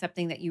 Has it been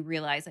something that you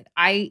realize,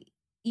 like,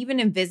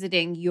 even in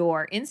visiting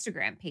your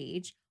Instagram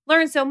page,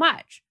 learned so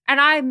much. And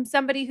I'm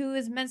somebody who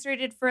has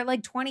menstruated for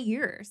like 20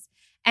 years.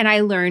 And I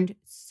learned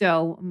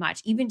so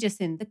much, even just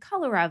in the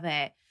color of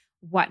it,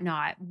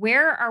 whatnot.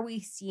 Where are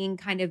we seeing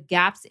kind of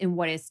gaps in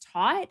what is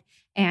taught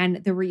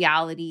and the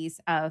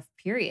realities of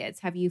periods?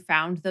 Have you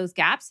found those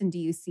gaps and do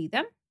you see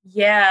them?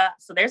 Yeah.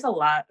 So there's a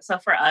lot. So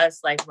for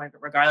us, like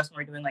regardless when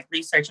we're doing like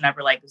research and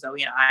ever, like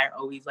Zoe and I are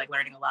always like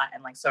learning a lot,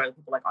 and like so are the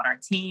people like on our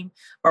team,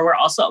 but we're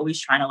also always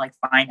trying to like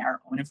find our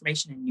own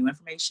information and new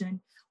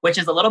information, which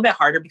is a little bit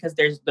harder because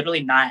there's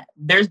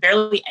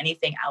barely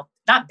anything out,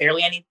 not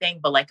barely anything,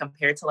 but like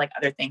compared to like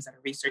other things that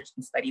are researched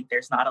and studied,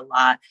 there's not a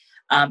lot,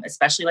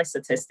 especially like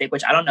statistic,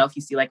 which I don't know if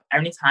you see like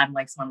anytime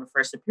like someone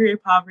refers to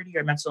period poverty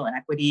or menstrual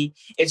inequity,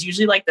 it's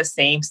usually like the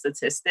same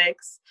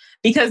statistics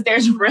because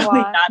there's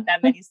really not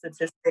that many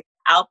statistics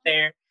out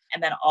there.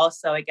 And then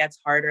also it gets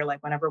harder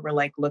like whenever we're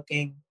like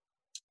looking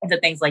into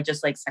things like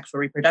just like sexual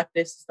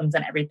reproductive systems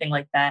and everything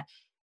like that.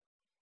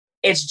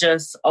 It's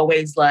just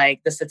always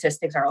like the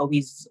statistics are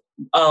always,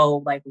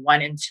 like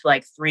 1 in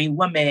 3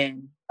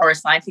 women are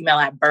assigned female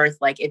at birth.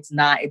 Like it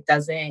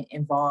doesn't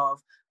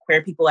involve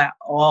queer people at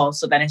all.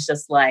 So then it's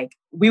just like,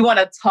 we want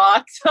to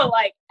talk to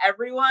like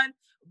everyone,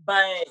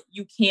 but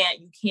you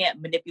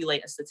can't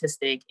manipulate a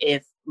statistic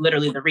if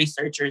literally the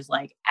researchers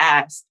like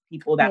asked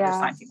people that were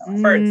assigned female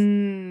at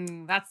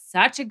birth. That's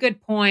such a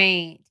good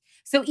point.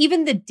 So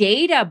even the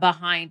data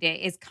behind it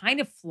is kind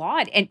of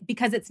flawed, and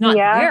because it's not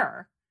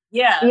there.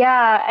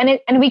 Yeah.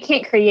 And we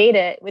can't create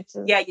it, which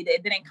is... Yeah,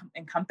 it didn't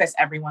encompass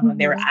everyone when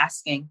they were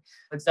asking.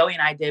 What Zoe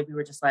and I did, we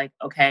were just like,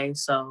 okay,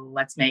 so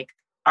let's make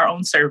our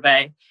own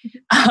survey.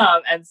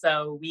 And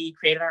so we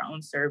created our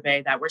own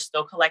survey that we're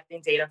still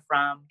collecting data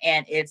from,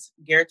 and it's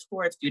geared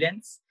towards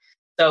students.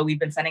 So we've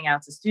been sending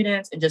out to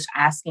students and just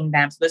asking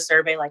them. So the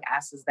survey like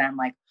asks them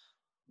like,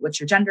 what's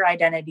your gender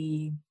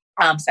identity,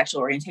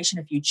 sexual orientation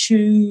if you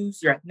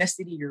choose, your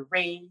ethnicity, your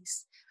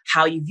race,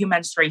 how you view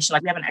menstruation.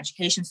 Like we have an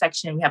education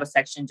section. We have a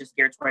section just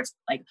geared towards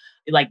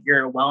like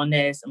your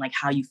wellness and like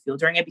how you feel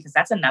during it, because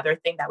that's another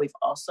thing that we've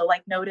also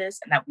like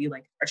noticed and that we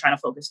like are trying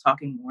to focus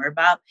talking more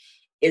about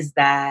is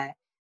that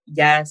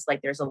yes,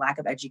 like there's a lack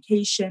of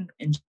education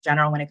in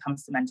general when it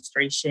comes to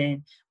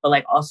menstruation, but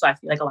like also I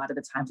feel like a lot of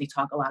the times we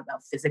talk a lot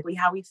about physically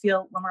how we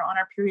feel when we're on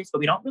our periods, but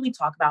we don't really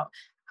talk about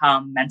how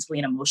mentally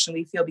and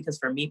emotionally we feel. Because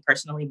for me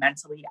personally,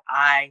 mentally,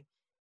 I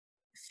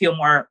feel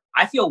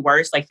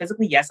worse. Like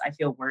physically, yes, I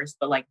feel worse,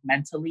 but like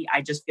mentally,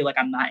 I just feel like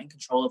I'm not in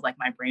control of like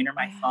my brain or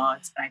my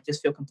thoughts. And I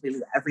just feel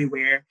completely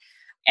everywhere.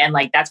 And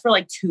like, that's for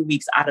like 2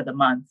 weeks out of the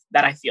month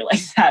that I feel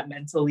like that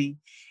mentally.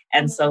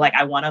 And so like,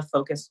 we want to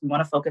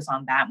focus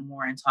on that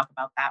more and talk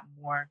about that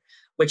more,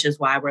 which is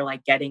why we're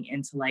like getting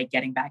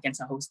back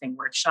into hosting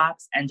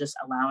workshops and just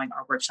allowing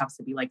our workshops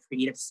to be like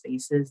creative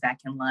spaces that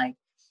can like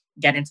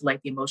get into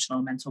like the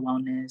emotional, mental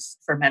wellness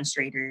for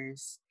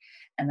menstruators.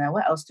 And then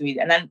what else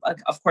and then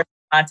like, of course,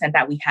 content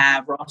that we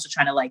have, we're also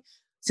trying to like,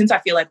 since I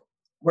feel like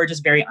we're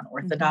just very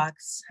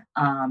unorthodox,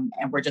 and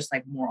we're just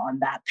like more on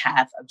that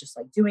path of just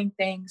like doing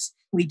things.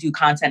 We do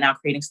content now,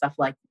 creating stuff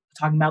like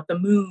talking about the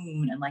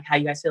moon and like how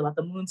you guys feel about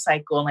the moon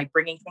cycle and like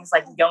bringing things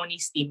like yoni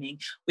steaming.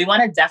 We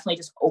want to definitely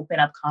just open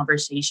up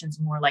conversations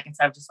more, like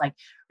instead of just like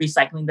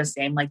recycling the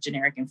same like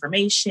generic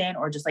information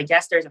or just like,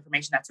 yes, there's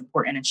information that's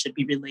important and should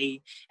be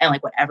relayed and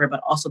like whatever, but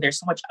also there's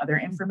so much other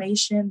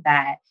information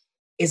that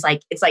is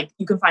like, it's like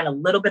you can find a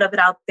little bit of it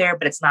out there,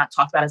 but it's not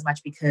talked about as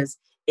much because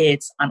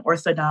it's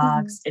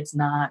unorthodox. It's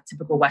not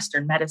typical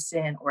Western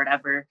medicine or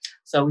whatever.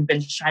 So we've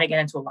been just trying to get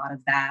into a lot of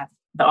that.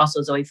 But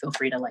also, Zoe, feel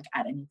free to like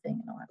add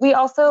anything. We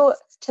also,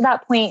 to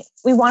that point,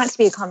 we want it to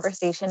be a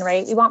conversation,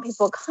 right? We want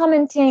people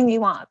commenting. We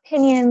want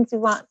opinions. We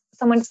want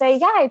someone to say,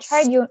 yeah, I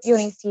tried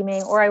yoni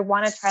steaming, or I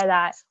want to try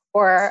that,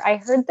 or I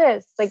heard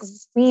this. Like,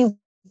 we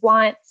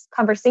want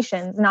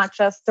conversations, not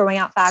just throwing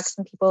out facts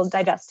and people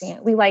digesting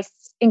it. We like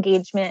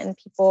engagement and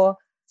people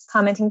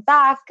commenting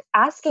back,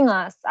 asking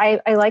us. I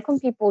like when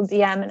people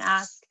DM and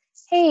ask,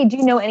 hey, do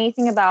you know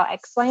anything about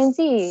X, Y, and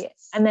Z?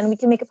 And then we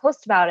can make a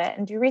post about it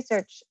and do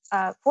research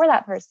for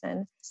that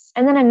person.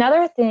 And then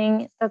another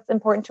thing that's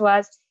important to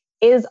us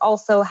is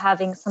also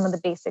having some of the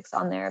basics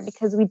on there,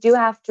 because we do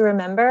have to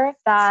remember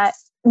that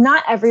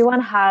not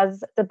everyone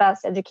has the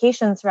best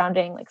education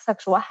surrounding like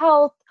sexual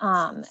health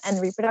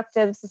and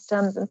reproductive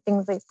systems and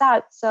things like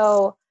that.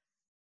 So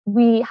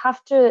we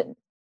have to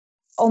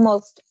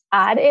almost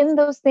add in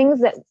those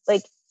things that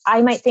like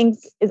I might think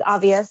is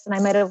obvious and I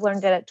might have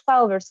learned it at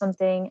 12 or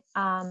something.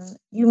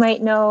 You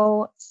might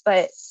know,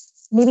 but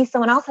maybe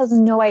someone else has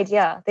no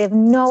idea. They have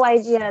no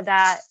idea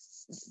that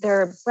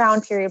their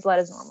brown period blood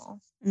is normal.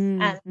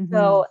 And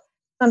so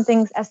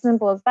something as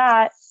simple as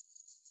that,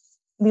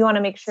 we want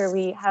to make sure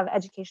we have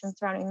education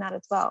surrounding that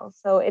as well.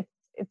 So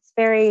it's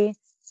very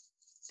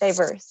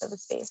diverse of a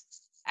space.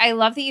 I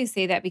love that you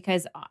say that,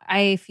 because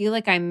I feel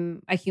like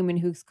I'm a human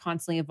who's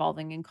constantly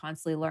evolving and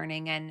constantly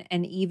learning.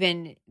 And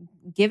even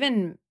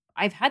given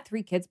I've had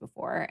 3 kids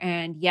before,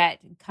 and yet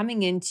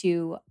coming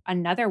into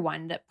another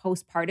one, that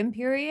postpartum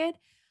period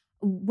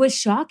was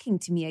shocking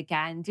to me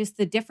again, just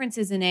the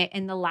differences in it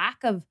and the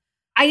lack of,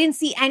 I didn't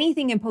see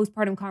anything in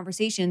postpartum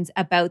conversations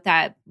about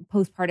that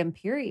postpartum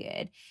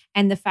period.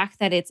 And the fact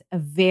that it's a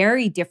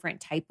very different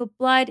type of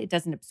blood, it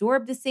doesn't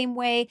absorb the same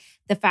way.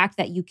 The fact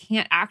that you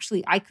can't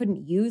actually, I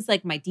couldn't use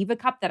like my Diva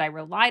cup that I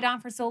relied on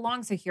for so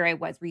long. So here I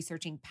was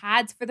researching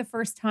pads for the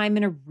first time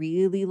in a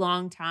really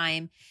long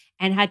time,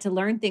 and had to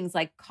learn things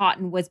like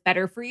cotton was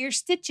better for your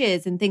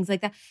stitches and things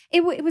like that.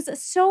 It was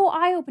so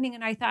eye-opening.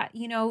 And I thought,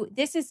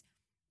 this is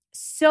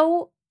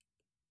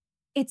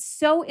it's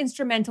so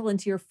instrumental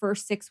into your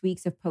first 6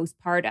 weeks of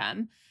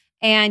postpartum.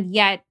 And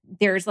yet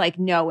there's like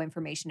no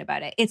information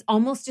about it. It's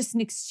almost just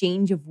an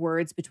exchange of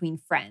words between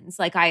friends.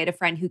 Like I had a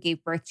friend who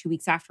gave birth 2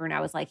 weeks after, and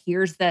I was like,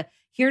 here's the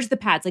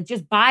pads. Like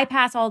just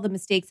bypass all the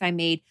mistakes I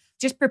made.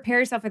 Just prepare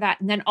yourself for that.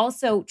 And then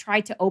also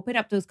try to open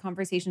up those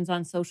conversations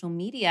on social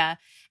media.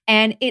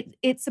 And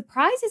it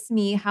surprises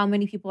me how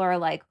many people are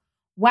like,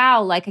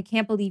 wow, like I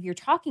can't believe you're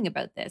talking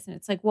about this. And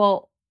it's like,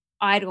 well,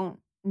 I don't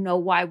know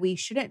why we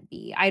shouldn't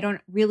be. I don't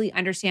really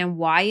understand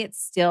why it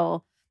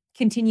still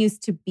continues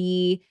to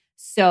be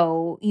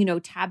so,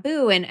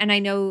 taboo. And I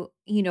know,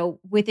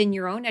 within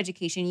your own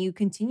education, you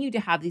continue to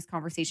have these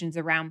conversations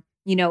around,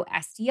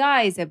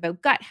 STIs,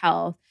 about gut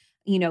health,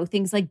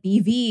 things like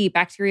BV,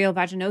 bacterial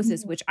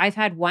vaginosis, which I've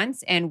had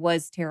once and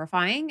was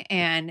terrifying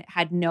and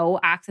had no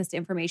access to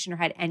information or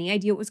had any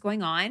idea what was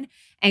going on.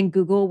 And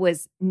Google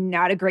was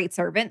not a great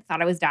servant, thought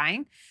I was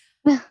dying.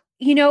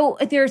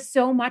 There's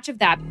so much of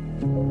that.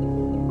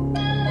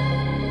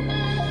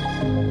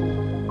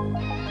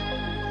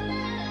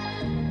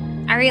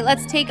 All right,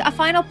 let's take a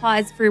final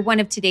pause for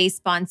one of today's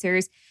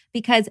sponsors,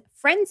 because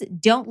friends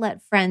don't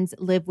let friends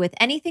live with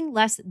anything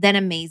less than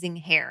amazing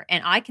hair.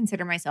 And I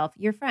consider myself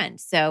your friend,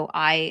 so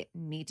I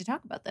need to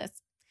talk about this.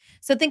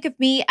 So think of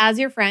me as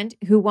your friend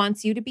who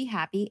wants you to be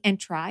happy and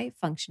try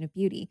Function of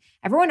Beauty.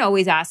 Everyone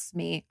always asks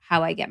me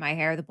how I get my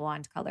hair the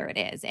blonde color it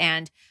is.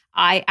 And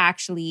I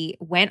actually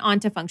went on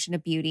to Function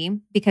of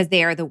Beauty because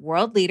they are the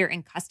world leader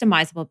in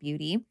customizable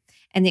beauty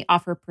and they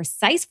offer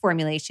precise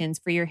formulations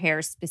for your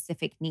hair's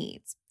specific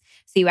needs.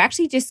 So you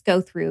actually just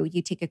go through,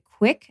 you take a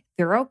quick,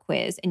 thorough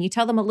quiz, and you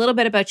tell them a little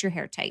bit about your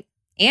hair type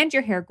and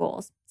your hair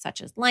goals, such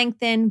as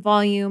lengthen,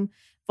 volume,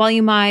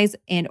 volumize,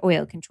 and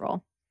oil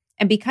control.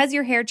 And because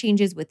your hair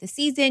changes with the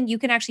season, you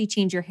can actually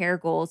change your hair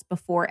goals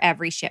before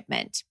every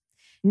shipment.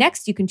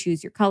 Next, you can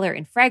choose your color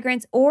and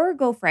fragrance or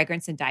go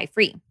fragrance and dye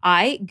free.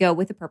 I go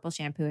with a purple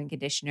shampoo and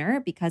conditioner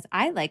because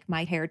I like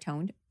my hair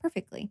toned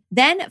perfectly.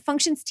 Then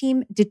Function's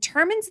team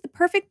determines the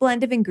perfect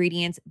blend of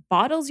ingredients,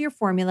 bottles your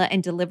formula,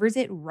 and delivers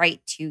it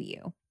right to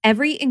you.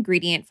 Every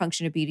ingredient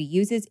Function of Beauty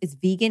uses is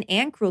vegan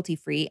and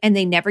cruelty-free, and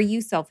they never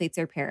use sulfates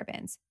or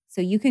parabens.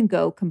 So you can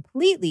go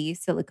completely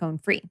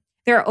silicone-free.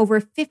 There are over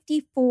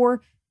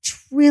 54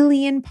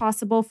 trillion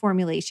possible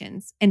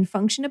formulations, and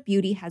Function of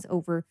Beauty has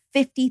over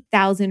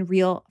 50,000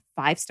 real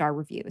 5-star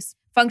reviews.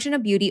 Function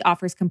of Beauty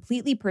offers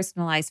completely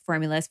personalized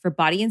formulas for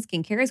body and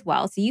skincare as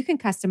well, so you can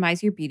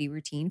customize your beauty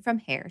routine from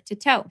hair to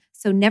toe.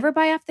 So never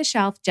buy off the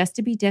shelf just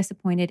to be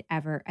disappointed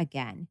ever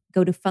again.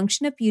 Go to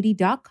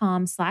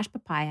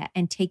functionofbeauty.com/papaya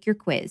and take your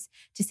quiz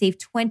to save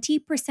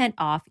 20%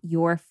 off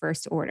your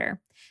first order.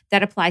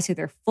 That applies to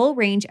their full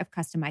range of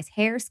customized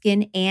hair,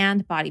 skin,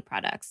 and body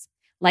products.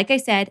 Like I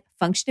said,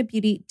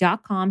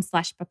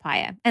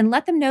 functionofbeauty.com/papaya and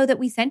let them know that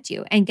we sent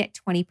you and get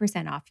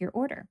 20% off your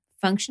order.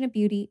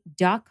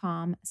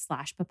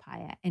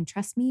 Functionofbeauty.com/papaya. And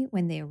trust me,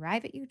 when they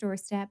arrive at your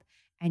doorstep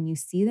and you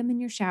see them in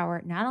your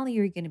shower, not only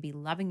are you going to be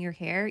loving your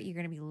hair, you're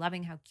going to be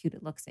loving how cute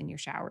it looks in your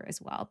shower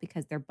as well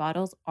because their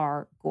bottles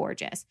are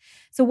gorgeous.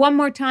 So one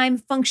more time,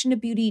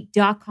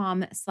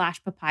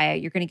 functionofbeauty.com/papaya.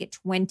 You're going to get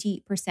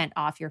 20%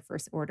 off your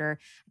first order.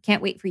 I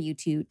can't wait for you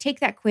to take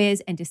that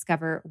quiz and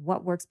discover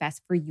what works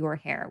best for your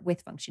hair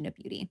with Function of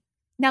Beauty.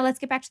 Now let's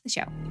get back to the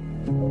show.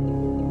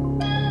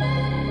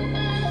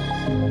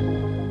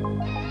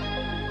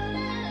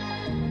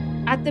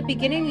 At the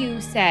beginning, you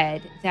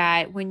said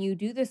that when you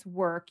do this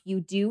work, you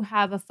do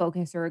have a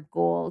focus or a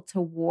goal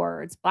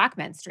towards Black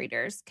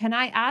menstruators. Can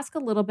I ask a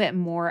little bit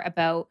more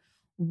about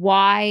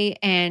why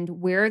and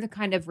where the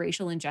kind of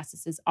racial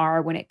injustices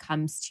are when it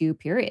comes to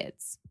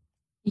periods?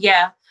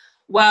 Yeah.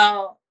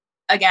 Well,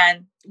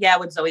 again, yeah,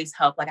 with Zoe's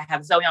help, like I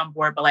have Zoe on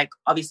board, but like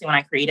obviously when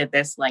I created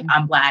this, like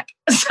I'm Black.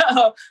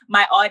 So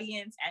my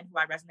audience and who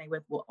I resonate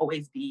with will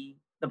always be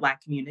the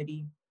Black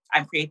community.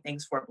 I create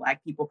things for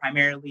Black people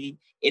primarily.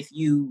 If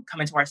you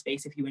come into our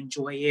space, if you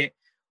enjoy it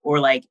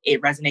or like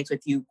it resonates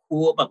with you,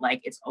 cool. But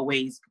like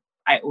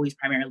I always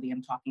primarily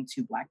am talking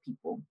to Black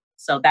people.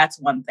 So that's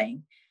one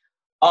thing.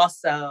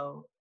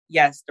 Also,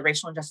 yes, the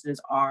racial injustices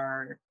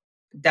are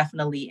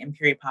definitely in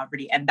period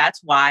poverty. And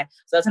that's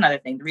another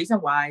thing. The reason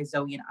why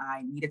Zoe and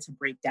I needed to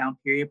break down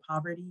period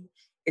poverty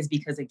is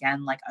because,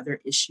 again, like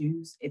other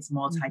issues, it's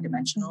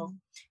multidimensional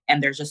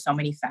and there's just so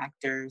many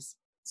factors.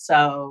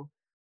 So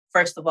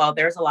first of all,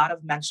 there's a lot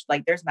of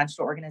there's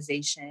menstrual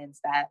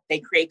organizations that they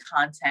create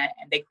content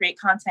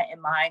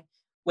in mind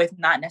with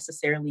not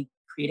necessarily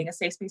creating a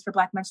safe space for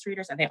Black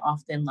menstruators. And they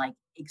often like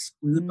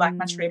exclude Black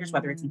menstruators,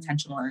 whether it's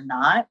intentional or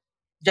not,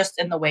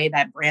 just in the way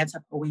that brands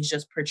have always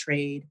just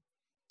portrayed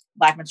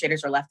Black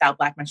menstruators or left out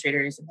Black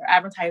menstruators in their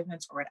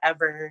advertisements or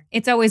whatever.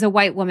 It's always a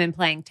white woman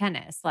playing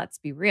tennis. Let's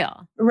be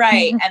real.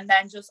 Right. And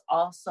then just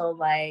also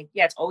like,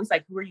 yeah, it's always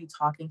like, who are you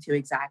talking to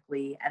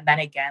exactly? And then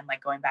again,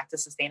 like going back to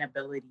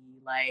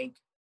sustainability, like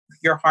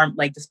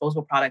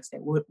disposable products,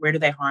 where do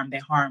they harm? They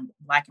harm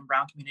Black and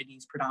brown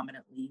communities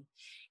predominantly.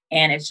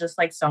 And it's just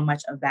like so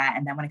much of that.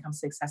 And then when it comes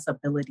to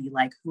accessibility,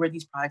 like who are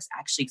these products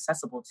actually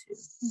accessible to?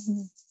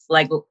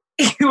 Like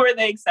who are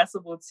they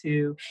accessible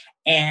to?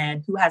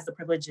 And who has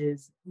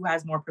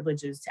more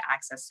privileges to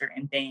access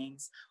certain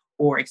things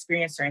or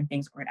experience certain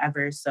things or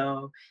whatever.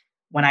 So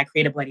when I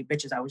created Bloody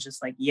Btches, I was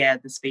just like, yeah,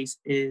 the space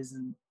is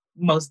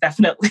most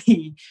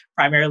definitely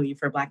primarily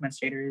for Black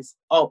menstruators.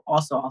 Oh,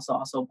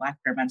 also Black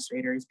queer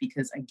menstruators,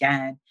 because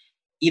again,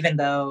 even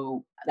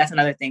though that's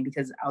another thing,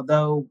 because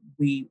although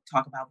we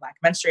talk about Black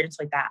menstruators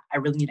like that, I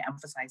really need to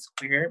emphasize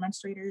queer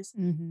menstruators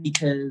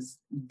because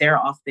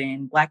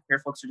Black queer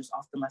folks are just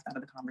often left out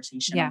of the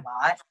conversation a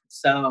lot.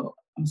 So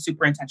I'm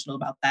super intentional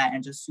about that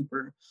and just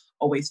super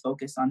always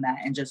focused on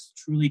that. And just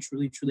truly,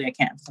 I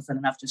can't emphasize it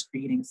enough, just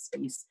creating a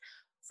space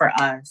for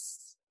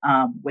us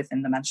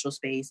within the menstrual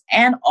space.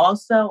 And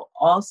also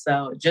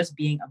just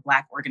being a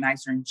Black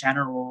organizer in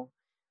general,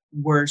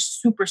 we're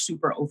super,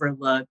 super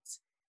overlooked.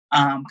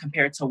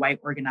 Compared to white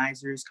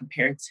organizers,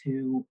 compared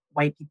to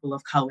white people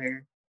of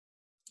color,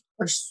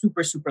 are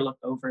super, super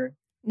looked over.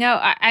 No,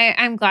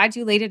 I'm glad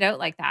you laid it out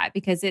like that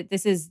because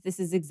this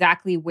is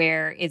exactly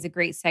where is a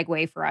great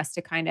segue for us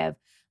to kind of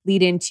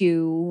lead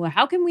into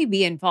how can we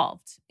be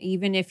involved,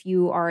 even if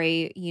you are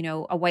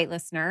a white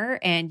listener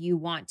and you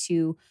want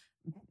to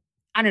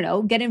I don't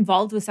know, get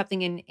involved with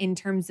something in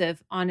terms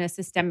of on a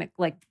systemic,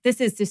 like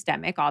this is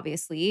systemic,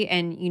 obviously.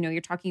 And,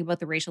 you're talking about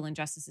the racial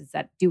injustices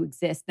that do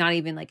exist, not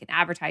even like in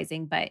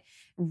advertising, but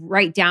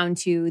right down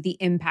to the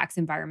impacts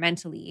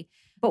environmentally.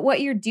 But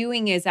what you're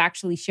doing is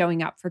actually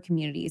showing up for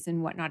communities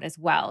and whatnot as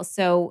well.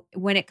 So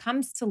when it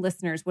comes to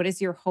listeners, what is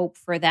your hope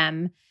for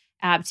them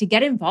to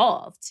get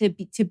involved,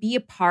 to be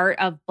a part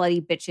of Bloody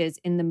Btches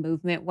in the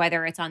movement,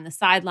 whether it's on the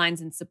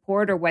sidelines and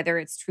support or whether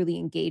it's truly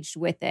engaged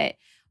with it?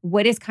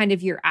 What is kind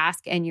of your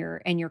ask and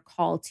your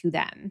call to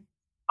them?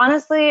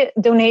 Honestly,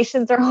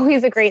 donations are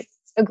always a great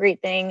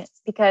thing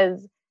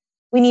because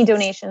we need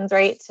donations,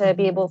 right? To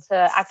be able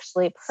to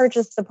actually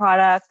purchase the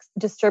products,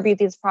 distribute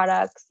these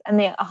products, and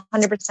they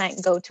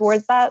 100% go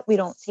towards that. We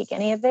don't take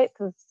any of it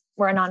because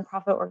we're a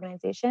nonprofit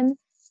organization.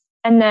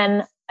 And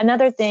then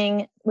another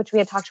thing, which we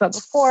had talked about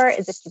before,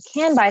 is if you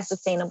can buy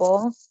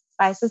sustainable,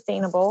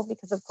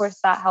 because of course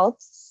that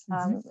helps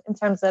in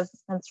terms of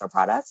menstrual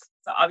products.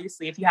 So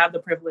obviously, if you have the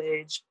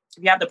privilege,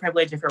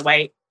 if you're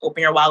white,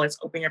 open your wallets,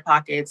 open your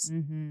pockets,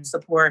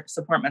 support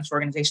menstrual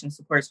organizations,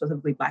 support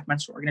specifically Black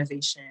menstrual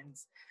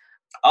organizations.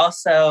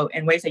 Also,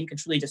 in ways that you can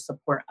truly just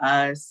support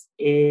us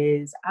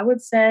is, I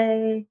would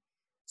say,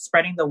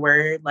 spreading the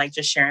word, like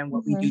just sharing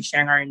what we do,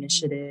 sharing our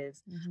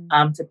initiative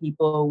to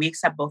people. We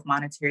accept both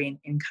monetary and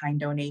in-kind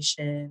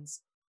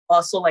donations.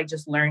 Also, like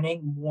just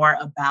learning more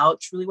about,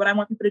 truly what I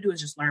want people to do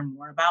is just learn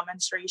more about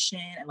menstruation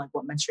and like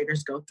what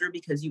menstruators go through,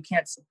 because you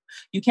can't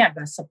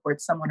best support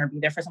someone or be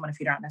there for someone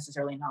if you're not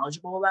necessarily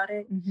knowledgeable about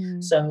it.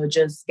 So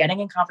just getting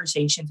in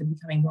conversations and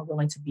becoming more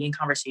willing to be in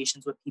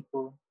conversations with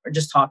people, or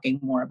just talking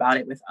more about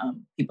it with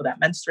people that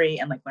menstruate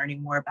and like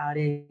learning more about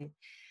it.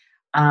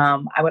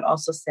 I would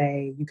also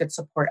say you could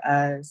support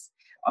us,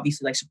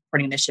 obviously, like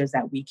supporting initiatives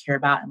that we care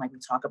about and like we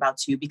talk about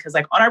too, because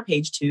like on our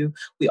page too,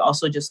 we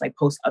also just like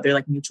post other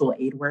like mutual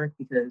aid work,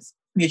 because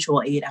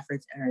mutual aid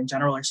efforts in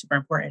general are super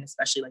important,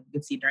 especially like you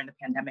could see during the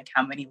pandemic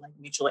how many like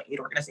mutual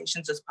aid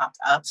organizations just popped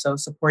up. So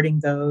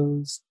supporting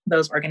those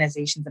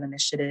organizations and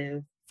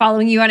initiatives.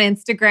 Following you on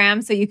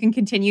Instagram so you can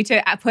continue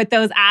to put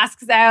those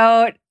asks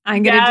out.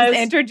 I'm going to just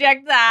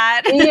interject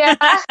that.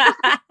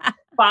 Yeah.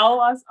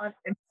 Follow us on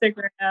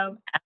Instagram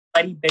at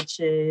Bloody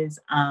Btches.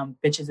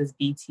 Btches is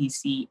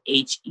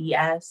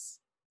BTCHES.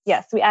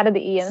 Yes, we added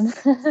the E in.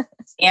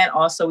 And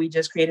also we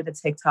just created a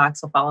TikTok,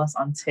 so follow us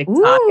on TikTok.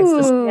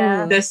 It's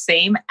the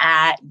same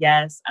at,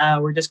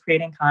 we're just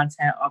creating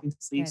content,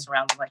 obviously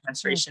surrounding like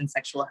menstruation,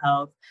 sexual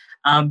health.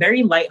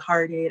 Very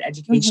lighthearted,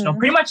 educational.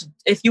 Pretty much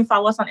if you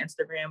follow us on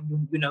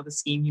Instagram, you know the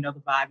scheme, you know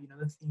the vibe, you know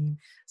the theme.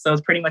 So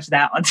it's pretty much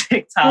that on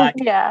TikTok.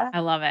 Yeah.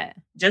 I love it.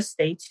 Just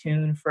stay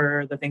tuned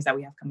for the things that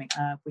we have coming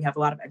up. We have a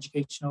lot of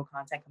educational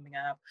content coming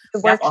up. The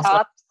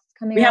workshops.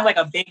 We have like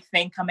a big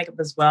thing coming up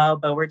as well,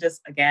 but we're just,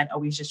 again,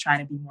 always just trying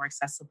to be more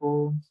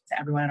accessible to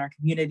everyone in our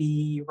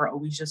community. We're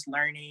always just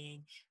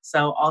learning.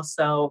 So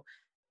also,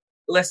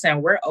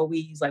 listen, we're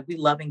always like, we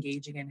love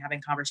engaging and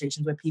having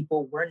conversations with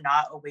people. We're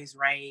not always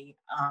right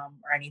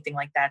or anything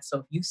like that. So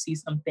if you see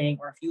something,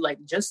 or if you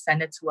like, just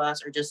send it to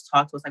us or just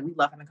talk to us. Like, we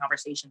love having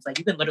conversations. Like,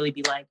 you can literally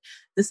be like,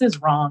 this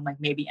is wrong. Like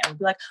maybe, and we'll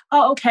be like,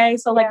 oh, okay.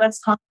 So like, let's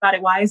talk about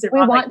it. Why is it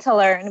wrong? We want to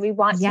learn. We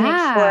want to make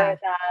sure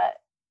that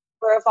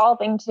we're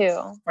evolving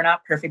too. We're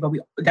not perfect, but we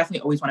definitely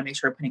always want to make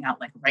sure we're putting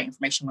out like the right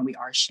information when we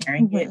are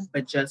sharing it.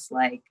 But just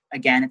like,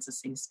 again, it's a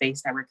safe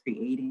space that we're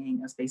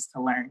creating, a space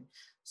to learn.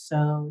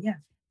 So yeah.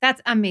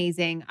 That's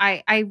amazing.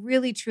 I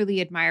really, truly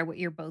admire what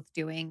you're both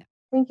doing.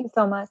 Thank you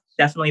so much.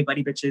 Definitely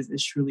Bloody Btches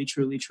is truly,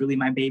 truly, truly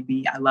my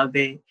baby. I love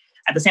it.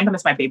 At the same time,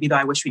 it's my baby, though.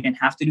 I wish we didn't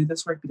have to do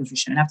this work, because we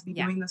shouldn't have to be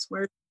doing this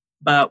work.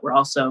 But we're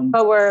also...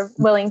 But we're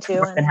willing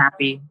to. And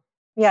happy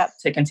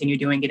to continue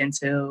doing it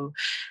until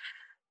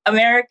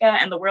America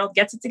and the world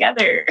gets it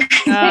together.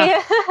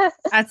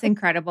 That's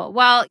incredible.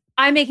 Well,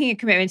 I'm making a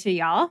commitment to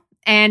y'all.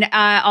 And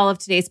all of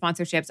today's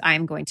sponsorships,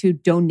 I'm going to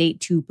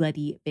donate to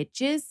Bloody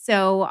Btches.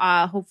 So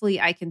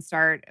hopefully I can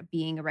start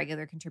being a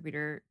regular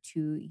contributor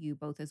to you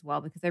both as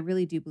well, because I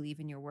really do believe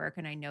in your work.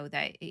 And I know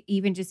that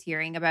even just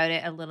hearing about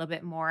it a little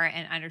bit more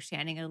and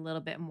understanding it a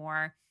little bit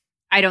more,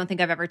 I don't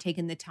think I've ever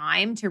taken the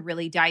time to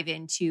really dive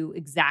into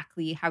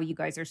exactly how you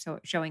guys are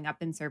showing up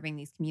and serving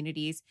these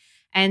communities.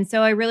 And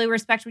so I really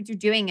respect what you're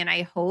doing. And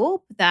I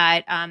hope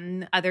that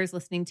others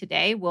listening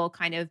today will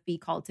kind of be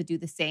called to do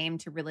the same,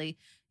 to really,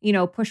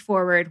 push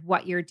forward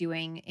what you're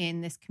doing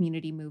in this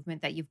community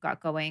movement that you've got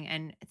going.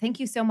 And thank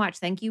you so much.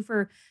 Thank you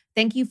for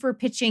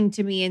pitching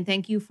to me. And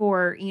thank you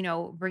for,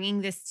 bringing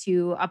this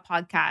to a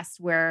podcast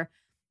where,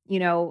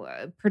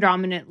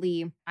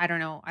 predominantly, I don't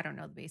know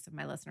the base of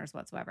my listeners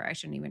whatsoever. I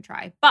shouldn't even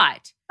try,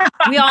 but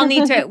we all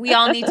need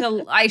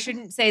to, I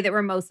shouldn't say that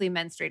we're mostly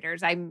menstruators.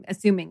 I'm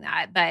assuming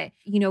that, but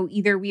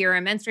either we are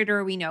a menstruator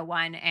or we know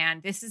one.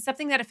 And this is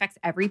something that affects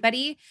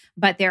everybody,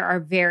 but there are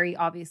very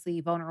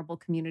obviously vulnerable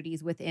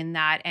communities within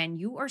that. And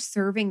you are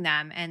serving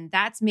them. And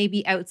that's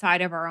maybe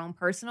outside of our own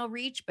personal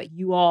reach, but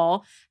you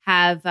all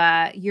have,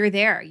 you're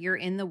there, you're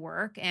in the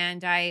work.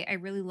 And I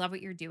really love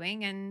what you're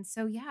doing. And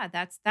so, yeah,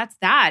 that's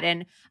that.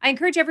 And I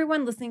encourage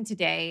everyone listening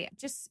today,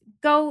 just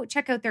go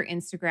check out their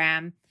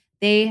Instagram.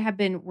 They have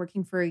been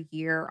working for a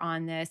year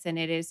on this, and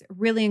it is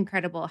really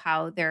incredible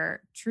how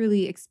they're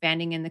truly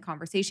expanding in the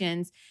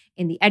conversations,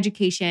 in the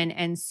education,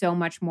 and so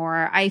much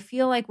more. I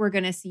feel like we're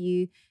going to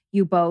see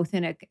you both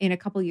in a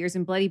couple of years,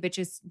 and Bloody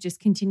Btches just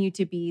continue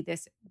to be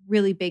this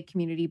really big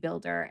community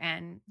builder.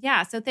 And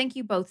yeah, so thank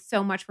you both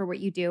so much for what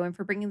you do and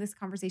for bringing this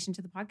conversation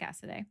to the podcast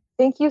today.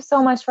 Thank you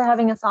so much for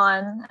having us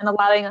on and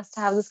allowing us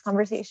to have this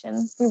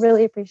conversation. We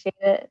really appreciate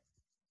it.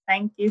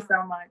 Thank you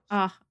so much.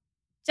 Oh,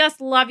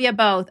 just love you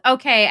both.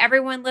 Okay,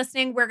 everyone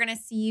listening, we're going to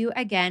see you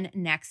again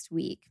next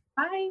week.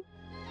 Bye.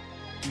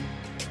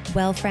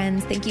 Well,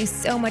 friends, thank you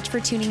so much for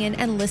tuning in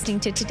and listening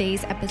to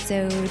today's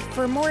episode.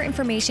 For more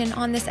information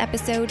on this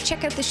episode,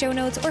 check out the show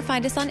notes or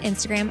find us on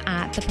Instagram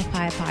at The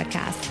Papaya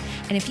Podcast.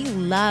 And if you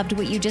loved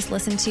what you just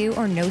listened to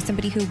or know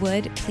somebody who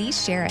would,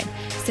 please share it.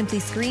 Simply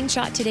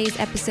screenshot today's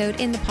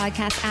episode in the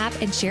podcast app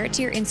and share it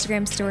to your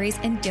Instagram stories,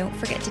 and don't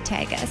forget to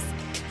tag us.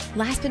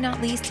 Last but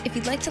not least, if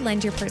you'd like to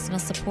lend your personal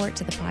support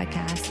to the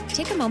podcast,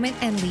 take a moment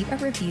and leave a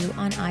review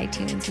on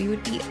iTunes. We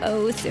would be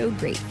oh so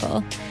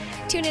grateful.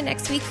 Tune in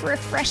next week for a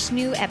fresh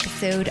new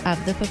episode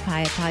of the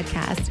Papaya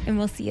Podcast, and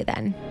we'll see you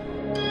then.